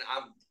 and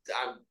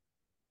I'm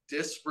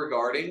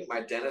disregarding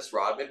my Dennis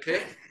Rodman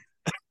pick.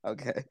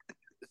 Okay.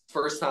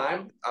 First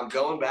time, I'm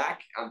going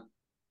back.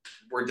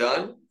 We're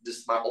done. This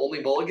is my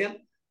only mulligan.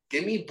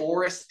 Give me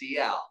Boris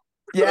Diaw.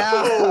 Yeah.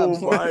 Oh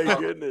my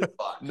goodness.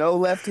 No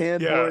left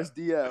hand, Yeah. Boris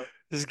Dio.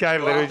 This guy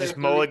Go literally out there, just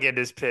 30 mulliganed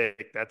his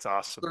pick. That's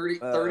awesome.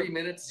 30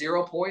 minutes,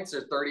 0 points,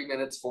 or 30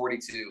 minutes,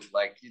 42.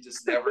 Like, you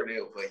just never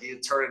knew. But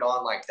he'd turn it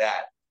on like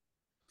that.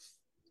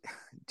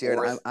 Jared,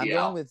 Boris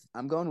Diaw.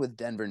 I'm going with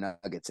Denver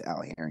Nuggets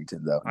Al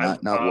Harrington though, I-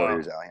 not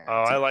Warriors Al Harrington.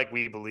 Oh, I like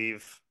We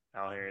Believe,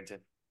 Al Harrington.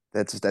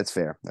 That's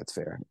fair. That's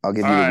fair. I'll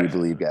give All you the right. We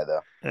Believe guy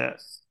though. Yeah.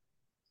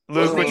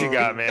 Luke, what you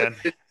got, man?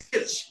 Did he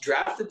get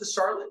drafted to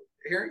Charlotte,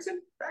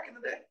 Harrington, back in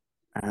the day?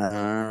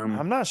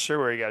 I'm not sure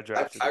where he got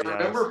drafted. I to be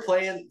remember honest.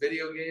 playing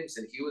video games,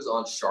 and he was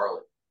on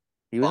Charlotte.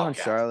 He was on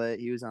Bobcats. Charlotte.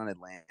 He was on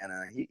Atlanta.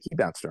 He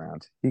bounced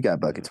around. He got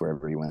buckets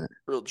wherever he went.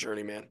 Real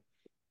journeyman.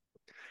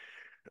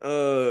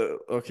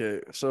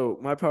 Okay. So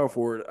my power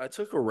forward, I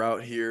took a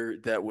route here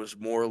that was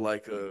more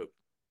like a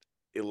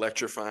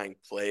electrifying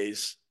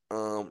plays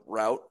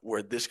route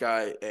where this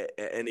guy at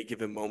any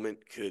given moment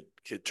could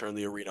turn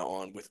the arena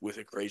on with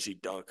a crazy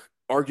dunk.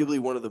 Arguably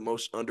one of the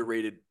most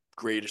underrated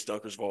greatest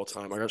dunkers of all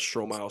time. I got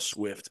Stromile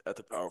Swift at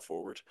the power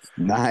forward.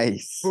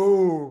 Nice.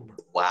 Boom.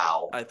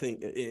 Wow. I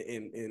think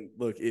in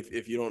look,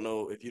 if you don't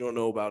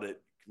know about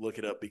it, look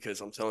it up, because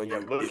I'm telling you,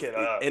 Look it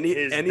up. Any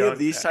His of dunk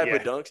these pad,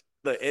 type of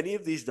dunks, any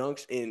of these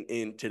dunks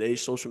in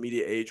today's social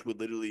media age would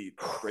literally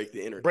break the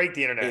internet. Break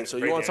the internet. And so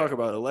you want to talk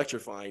about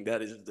electrifying?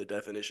 That is the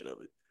definition of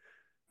it.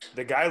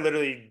 The guy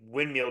literally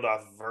windmilled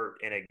off vert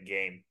in a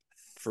game.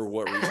 For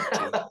what reason?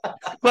 Too?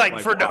 Like, Like,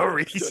 for no why?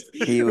 reason.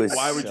 He was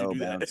Why would so you do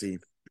that? bouncy.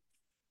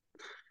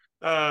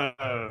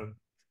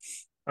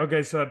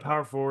 Okay, so at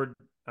power forward,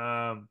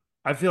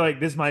 I feel like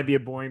this might be a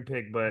boring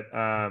pick, but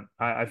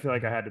I feel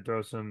like I had to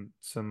throw some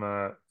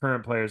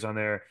current players on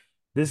there.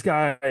 This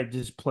guy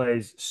just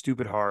plays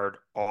stupid hard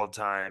all the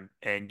time,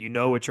 and you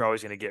know what you're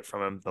always going to get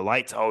from him. The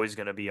light's always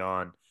going to be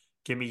on.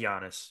 Give me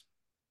Giannis.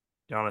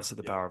 Giannis at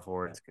the power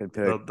forward. That's a good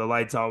pick. The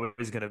light's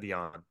always going to be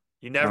on.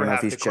 You I never don't know if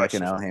have he's to checking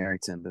question. Al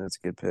Harrington, but that's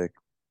a good pick.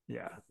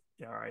 Yeah.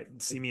 All right.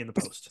 See me in the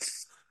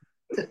post.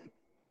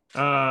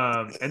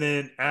 And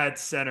then at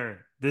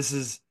center, this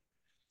is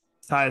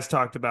Tyus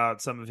talked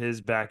about some of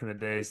his back in the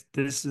days.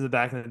 This is the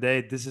back in the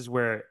day. This is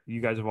where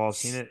you guys have all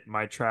seen it.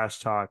 My trash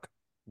talk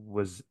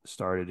was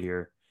started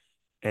here.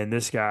 And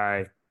this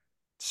guy,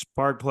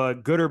 spark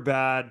plug, good or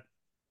bad,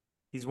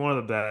 he's one of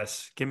the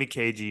best. Give me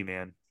KG,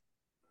 man.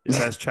 The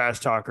best trash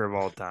talker of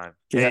all time.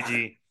 Yeah.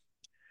 KG.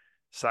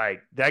 It's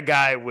like that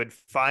guy would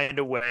find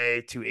a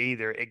way to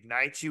either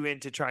ignite you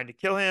into trying to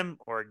kill him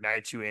or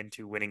ignite you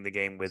into winning the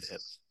game with him.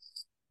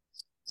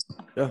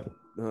 Yeah,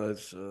 no,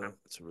 that's a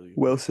really good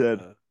Well pick.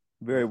 said.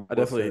 Very well I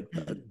definitely,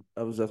 said.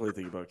 I was definitely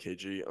thinking about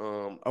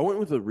KG. I went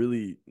with a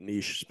really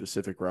niche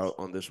specific route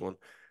on this one.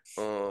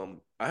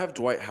 I have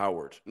Dwight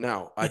Howard.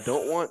 Now, I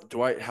don't want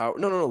Dwight Howard.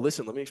 No.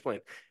 Listen, let me explain.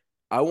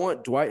 I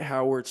want Dwight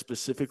Howard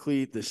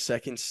specifically the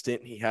second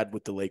stint he had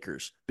with the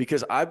Lakers,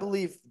 because I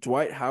believe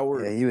Dwight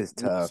Howard Yeah, he was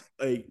tough.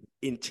 a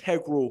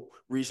integral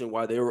reason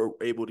why they were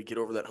able to get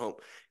over that hump.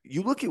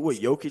 You look at what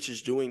Jokic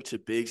is doing to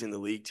bigs in the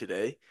league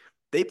today.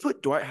 They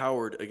put Dwight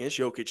Howard against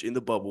Jokic in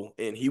the bubble,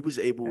 and he was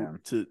able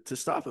to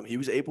stop him. He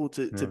was able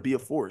to be a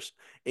force.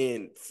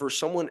 And for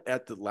someone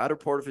at the latter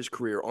part of his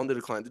career on the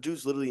decline, the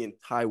dude's literally in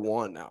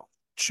Taiwan now,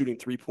 shooting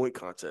 3-point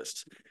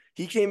contests.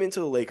 He came into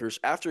the Lakers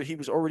after he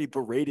was already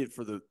berated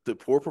for the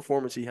poor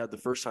performance he had the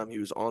first time he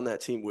was on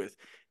that team with,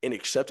 and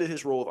accepted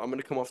his role of, I'm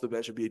going to come off the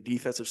bench and be a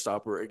defensive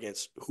stopper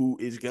against who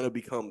is going to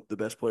become the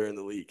best player in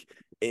the league.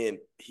 And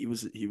he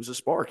was a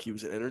spark. He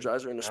was an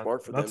energizer and a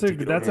spark for them.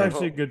 That's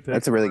actually a good pick.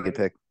 That's a really good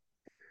pick.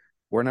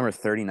 We're number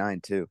 39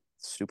 too.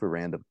 Super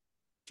random.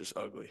 Just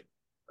ugly.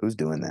 Who's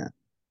doing that?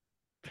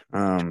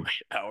 Dwight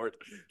Howard.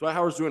 Dwight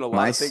Howard's doing a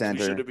lot of things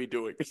we shouldn't be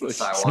doing.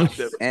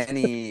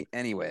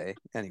 Anyway,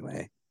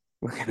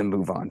 we're gonna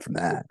move on from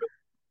that.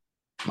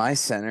 My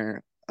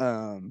center,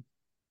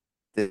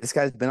 this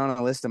guy's been on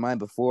a list of mine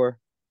before.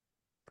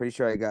 Pretty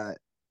sure I got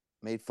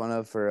made fun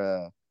of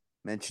for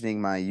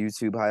mentioning my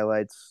YouTube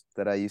highlights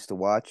that I used to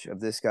watch of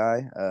this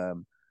guy.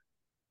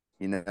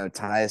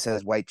 Tyus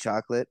has white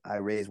chocolate. I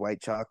raise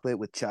white chocolate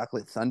with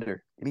chocolate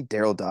thunder. Give me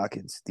Daryl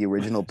Dawkins, the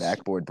original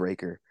backboard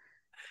breaker.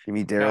 Give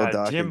me Daryl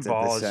Dawkins. Jim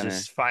Ball at the center. is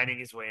just finding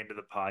his way into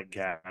the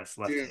podcast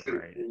left and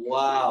right.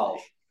 Wow.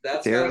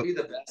 That's got to be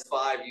the best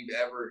 5 you've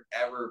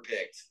ever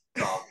picked,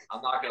 Tom.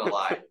 I'm not going to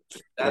lie.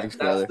 That's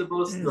the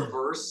most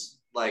diverse,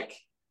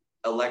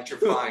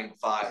 electrifying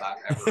 5 I've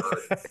ever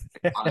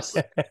heard,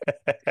 honestly.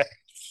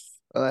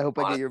 Well, I hope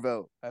I get your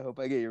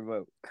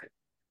vote.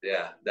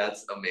 Yeah,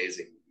 that's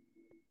amazing.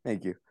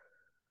 Thank you.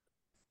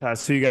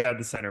 So you got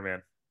the center,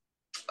 man.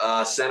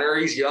 Center,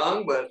 he's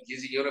young, but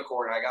he's a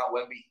unicorn. I got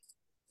Wemby.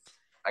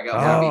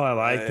 I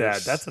like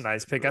that. That's a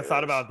nice pick. I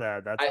thought about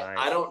that. That's nice.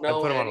 I don't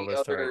know put him any on a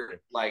list other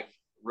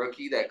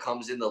rookie that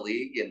comes in the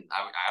league, and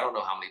I don't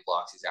know how many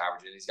blocks he's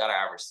averaging. He's got to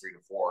average 3 to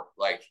 4.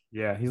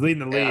 Yeah, he's leading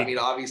the league. I mean,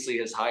 obviously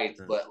his height,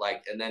 but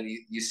and then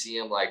you see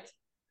him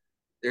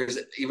there's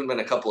even been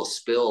a couple of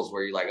spills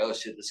where you're like, oh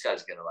shit, this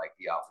guy's gonna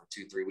be out for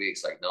 2-3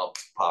 weeks. Nope,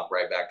 pop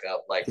right back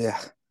up.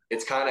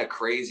 It's kind of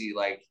crazy,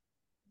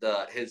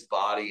 his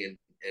body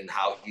and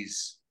how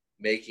he's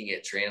making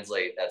it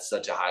translate at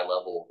such a high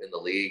level in the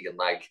league. And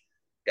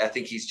I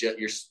think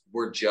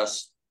we're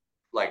just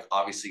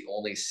obviously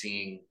only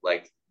seeing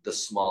the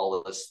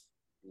smallest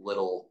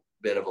little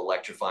bit of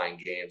electrifying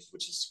games,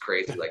 which is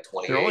crazy.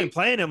 28. They're only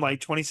playing him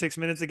 26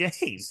 minutes a game.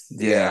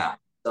 Yeah.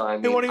 So, I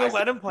mean, they won't even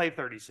let him play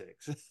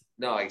 36.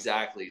 No,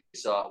 exactly.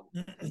 So,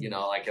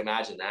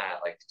 imagine that.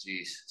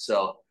 Geez.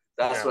 So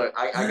that's what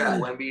I got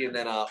Wemby. And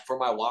then for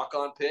my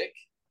walk-on pick,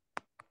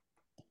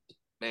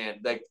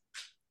 man,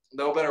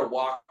 no better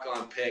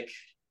walk-on pick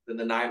than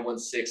the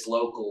 916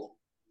 local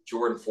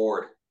Jordan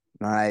Ford.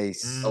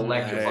 Nice.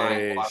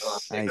 Electrifying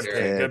walk-on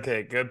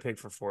pick. Good pick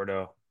for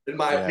Fordo. In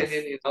my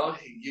opinion,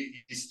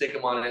 you stick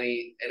him on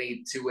any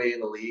two-way in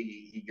the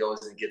league, he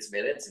goes and gets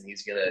minutes, and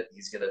he's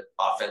gonna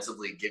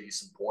offensively give you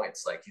some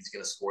points. He's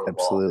gonna score the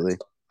ball. Absolutely.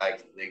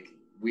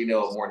 We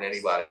know it more than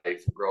anybody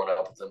from growing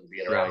up with him,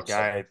 being around him.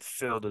 Guy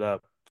filled it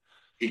up.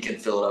 He can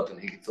fill it up, and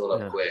he can fill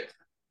it up quick.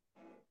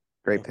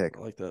 Great pick.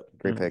 I like that.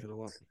 Great pick.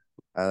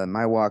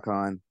 My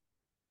walk-on.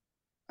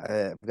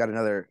 We've got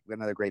another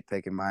great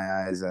pick in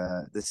my eyes.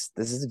 This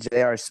is a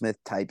J.R. Smith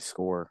type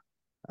score.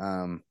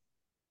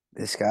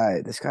 This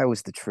guy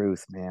was the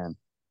truth, man.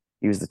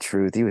 He was the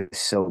truth. He was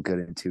so good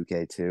in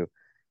 2K too.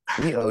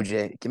 Give me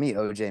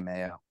OJ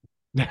Mayo.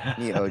 Give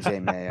me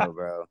OJ Mayo,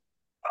 bro.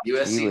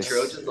 USC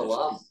Trojans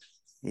alum.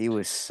 He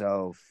was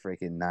so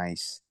freaking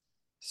nice.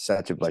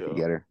 Such a bucket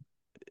getter.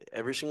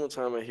 Every single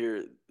time I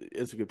hear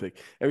it's a good pick.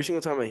 Every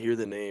single time I hear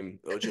the name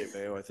OJ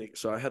Mayo, I think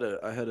so. I had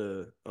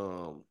a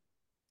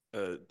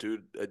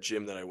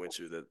gym that I went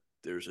to that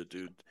there's a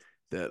dude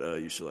that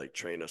used to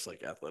train us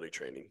athletic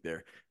training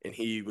there, and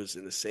he was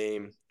in the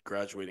same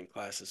graduating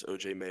class as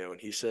OJ Mayo,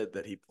 and he said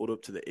that he pulled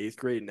up to the 8th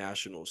grade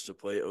nationals to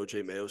play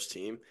OJ Mayo's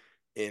team,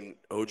 and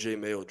OJ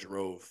Mayo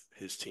drove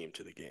his team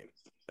to the game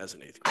as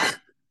an 8th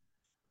grader.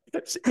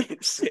 That's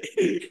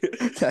insane.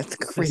 That's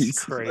crazy.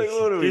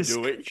 What are we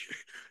doing?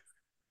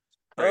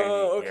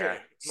 Oh, okay.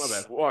 Yeah. My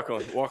bad. Walk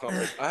on.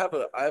 I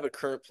have a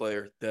current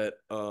player that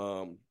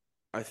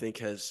I think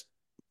has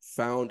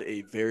found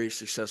a very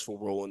successful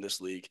role in this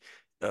league,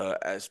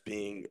 as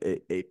being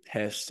a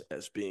pest,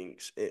 as being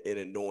an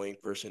annoying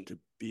person to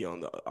be on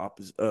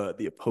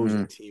the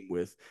opposing team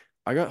with.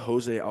 I got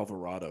Jose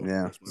Alvarado.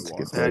 Yeah,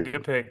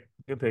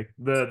 good pick.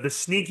 The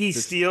sneaky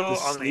steal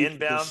on the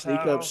inbound. The sneak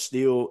up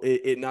steal.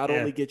 It not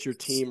only gets your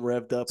team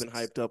revved up and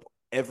hyped up.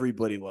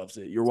 Everybody loves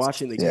it. You're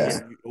watching the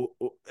game.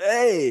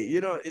 Hey,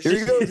 it's here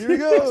he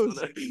goes.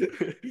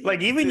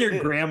 Even your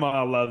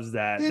grandma loves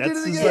that.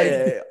 That's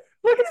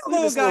look at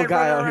this little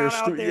guy out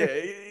here. Yeah,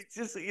 it's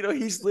just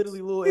he's literally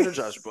a little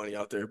Energizer Bunny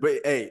out there.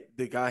 But hey,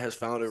 the guy has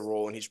found a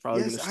role, and he's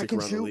probably going to stick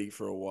around the league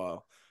for a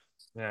while.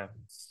 Yeah.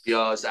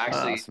 It's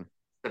actually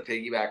to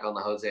piggyback on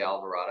the Jose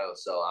Alvarado.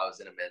 So I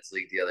was in a men's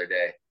league the other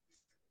day,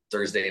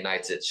 Thursday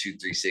nights at Shoot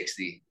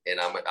 360, and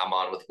I'm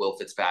on with Will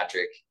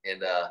Fitzpatrick,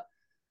 and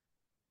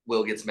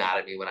Will gets mad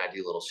at me when I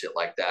do little shit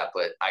like that.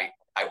 But I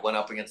went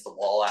up against the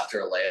wall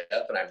after a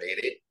layup, and I made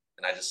it,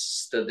 and I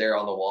just stood there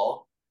on the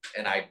wall,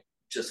 and I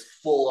just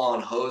full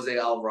on Jose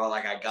Alvarado.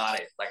 Like, I got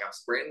it. Like, I'm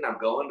sprinting, I'm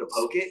going to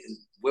poke it, and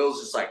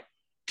Will's just like,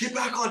 get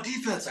back on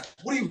defense. Like,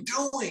 what are you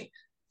doing?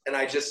 And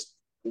I just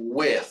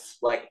whiff,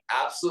 like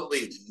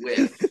absolutely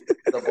whiff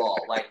the ball.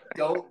 Like,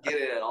 don't get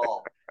it at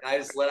all. And I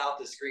just let out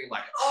the scream,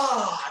 like,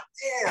 oh,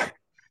 damn.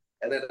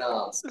 And then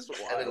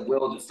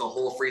Will, just the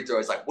whole free throw,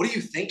 is like, what are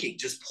you thinking?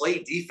 Just play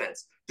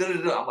defense.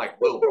 Da-da-da. I'm like,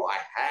 Will, bro, I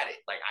had it.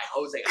 Like, I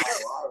Jose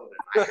Alvarado it.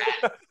 I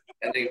had it.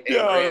 And then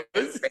Grant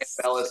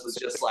Bellis was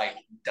just like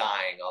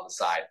dying on the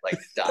side, like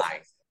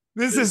dying.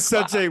 This is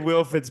such a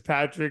Will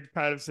Fitzpatrick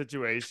kind of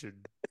situation.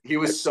 He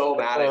was so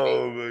mad at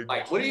me.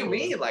 Like, what do you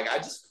mean? Like,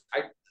 I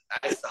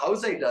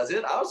Jose does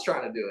it. I was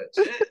trying to do it.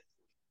 Shit.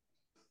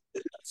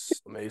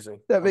 That's amazing.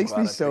 That makes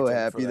me so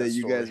happy that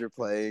you guys are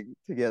playing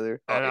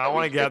together. And I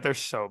want to get out there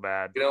so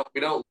bad.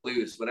 We don't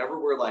lose. Whenever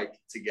we're like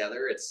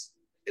together, it's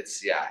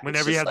yeah.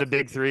 Whenever you have the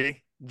big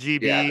three,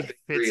 GB,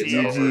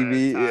 Fitzy,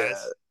 GB, yeah.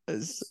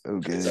 It's so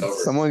good.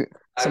 Someone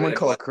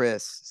call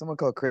Chris. Someone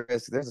call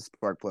Chris. There's a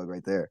spark plug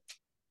right there.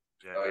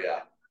 Yeah. Oh yeah.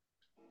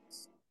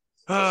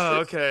 Oh,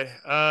 okay.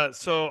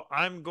 So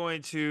I'm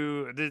going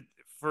to,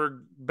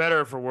 for better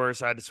or for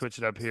worse, I had to switch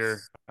it up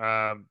here.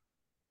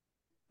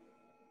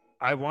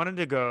 I wanted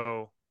to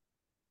go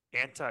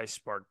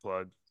anti-spark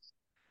plug,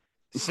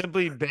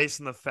 simply based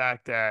on the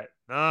fact that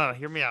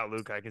hear me out,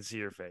 Luke. I can see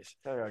your face.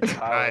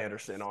 Kyle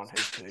Anderson on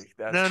his pick.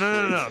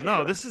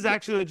 No. This is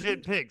actually a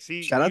legit pick.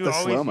 See, shout out to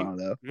Slow-Mo,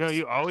 though.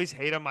 You always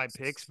hate on my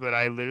picks, but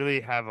I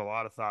literally have a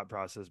lot of thought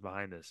process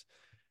behind this.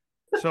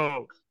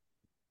 So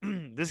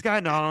this guy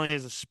not only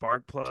is a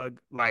spark plug,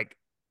 like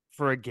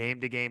for a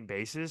game-to-game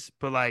basis,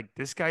 but like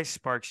this guy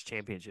sparks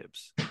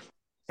championships.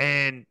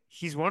 And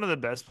he's one of the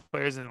best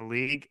players in the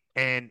league.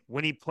 And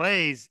when he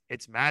plays,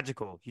 it's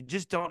magical. You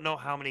just don't know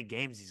how many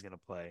games he's going to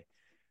play.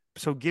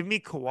 So give me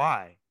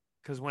Kawhi,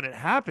 because when it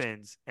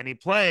happens and he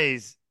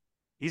plays,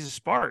 he's a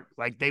spark.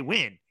 Like, they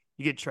win.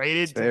 You get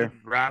traded to the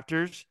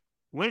Raptors,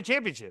 win a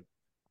championship.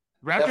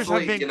 Raptors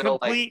have been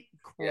complete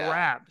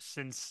crap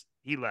since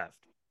he left.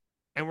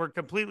 And we're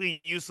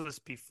completely useless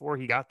before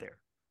he got there.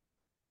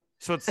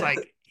 So it's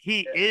like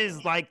he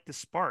is like the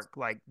spark,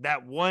 like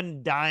that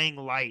one dying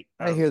light.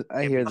 I hear it.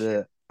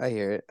 I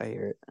get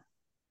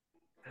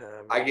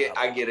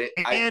it.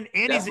 And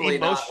he's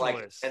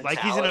emotionless. Like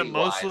he's an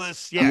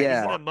emotionless, he's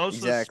an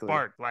emotionless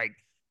spark. Like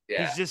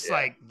he's just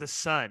like the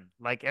sun.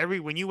 Like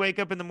when you wake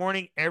up in the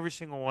morning, every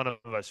single one of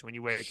us, when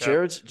you wake up,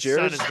 the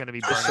sun is going to be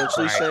burning.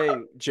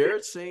 Essentially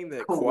Jared's saying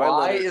that Kawhi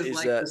Leonard is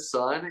like the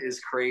sun is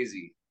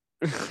crazy.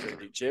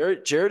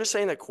 Jared is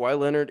saying that Kawhi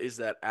Leonard is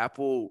that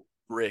Apple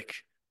brick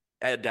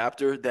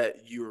adapter that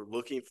you're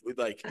looking for.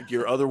 Like,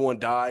 your other one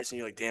dies and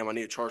you're like, damn, I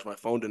need to charge my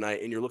phone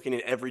tonight, and you're looking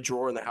in every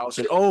drawer in the house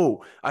and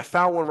I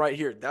found one right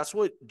here. That's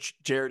what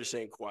Jared is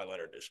saying Kawhi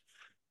Leonard is,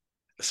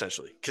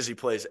 essentially, because he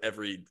plays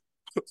every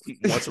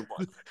once a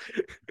month.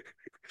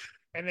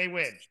 And they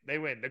win.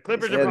 The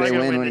Clippers are probably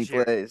going to win this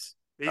year. Plays.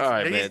 All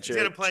right, man. He's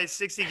going to play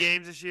 60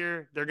 games this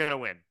year. They're going to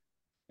win.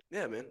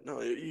 Yeah, man.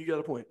 No, you got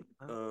a point.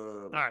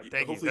 All right,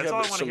 thank you. Hopefully That's you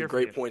all I have want to some hear.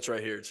 Great points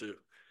right here too.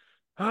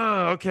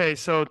 Oh, okay.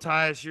 So,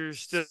 Tyus, you're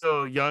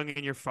still young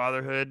in your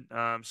fatherhood,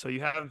 so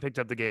you haven't picked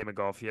up the game of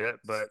golf yet,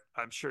 but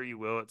I'm sure you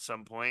will at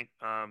some point.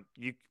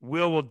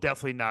 Will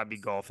definitely not be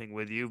golfing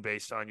with you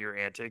based on your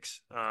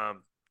antics.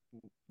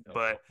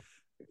 But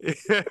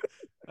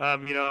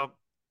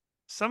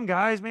some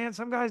guys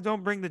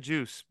don't bring the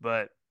juice.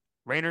 But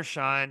rain or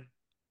shine,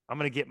 I'm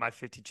gonna get my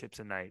 50 chips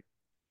a night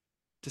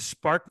to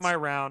spark my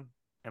round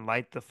and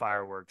light the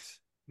fireworks.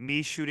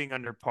 Me shooting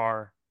under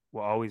par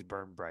will always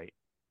burn bright.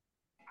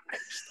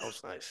 That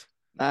was nice.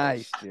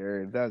 Nice,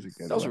 Jared. That was a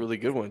good one. That was a really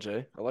good one,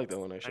 Jay. I like that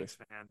one, actually. Thanks,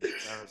 man.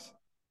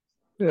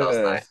 That was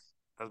nice.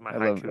 That was my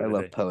I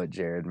love poet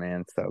Jared,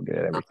 man. So good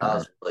every time. That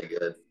was really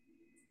good.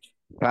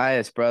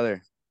 Tyus,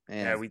 brother.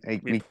 Man, yeah,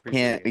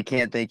 we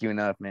can't thank you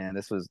enough, man.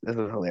 This was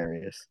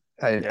hilarious.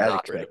 As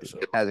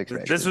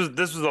expected. This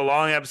was a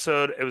long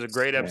episode. It was a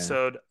great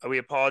episode. We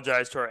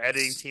apologize to our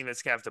editing team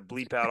that's gonna have to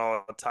bleep out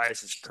all of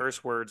Tyus's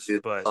curse words.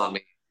 But on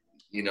me,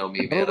 you know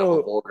me, man. I'm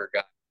a vulgar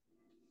guy.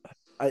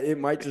 It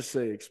might just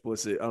say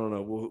explicit. I don't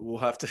know. We'll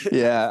have to.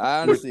 Yeah,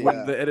 I honestly.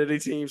 When the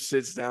editing team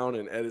sits down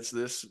and edits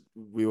this,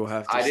 we will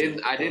have to. I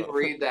didn't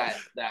read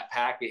that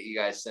packet you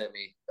guys sent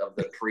me of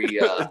the pre.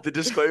 The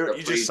disclaimer.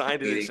 You just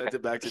signed it and sent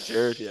it back to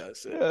Jared.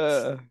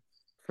 Yeah.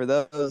 For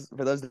those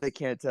that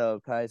can't tell,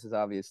 Tyus is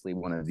obviously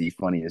one of the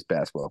funniest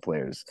basketball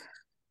players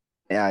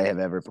I have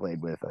ever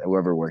played with, or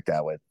ever worked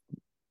out with.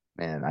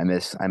 Man, I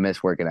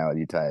miss working out with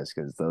you, Tyus,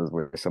 because those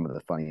were some of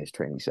the funniest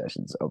training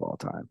sessions of all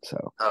time.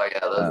 So. Oh yeah,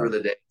 those were the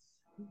days.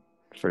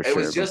 It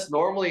was just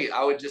normally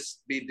I would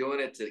just be doing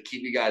it to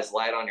keep you guys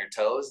light on your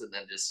toes, and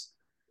then just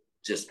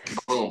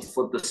boom,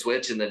 flip the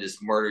switch, and then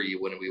just murder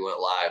you when we went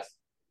live.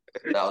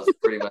 That was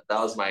pretty much that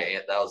was why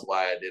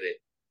I did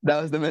it.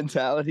 That was the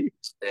mentality.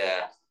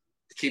 Yeah,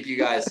 keep you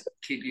guys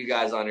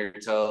on your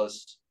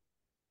toes.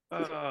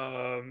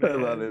 Oh man, I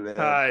love it, man.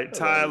 Ty,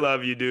 I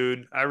love you,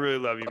 dude. I really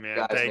love you, man.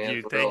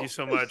 Guys, Thank you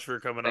so much for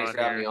coming on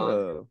here.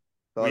 On.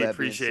 We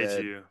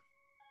appreciate you.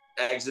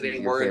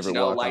 exiting Your words,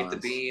 favorite light the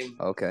walk-ons. beam.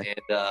 Okay.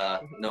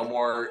 And no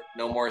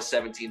more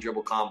 17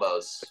 dribble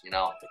combos.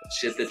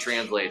 Shit that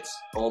translates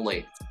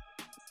only.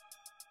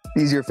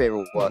 These are your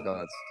favorite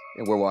walk-ons,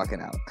 and we're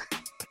walking out.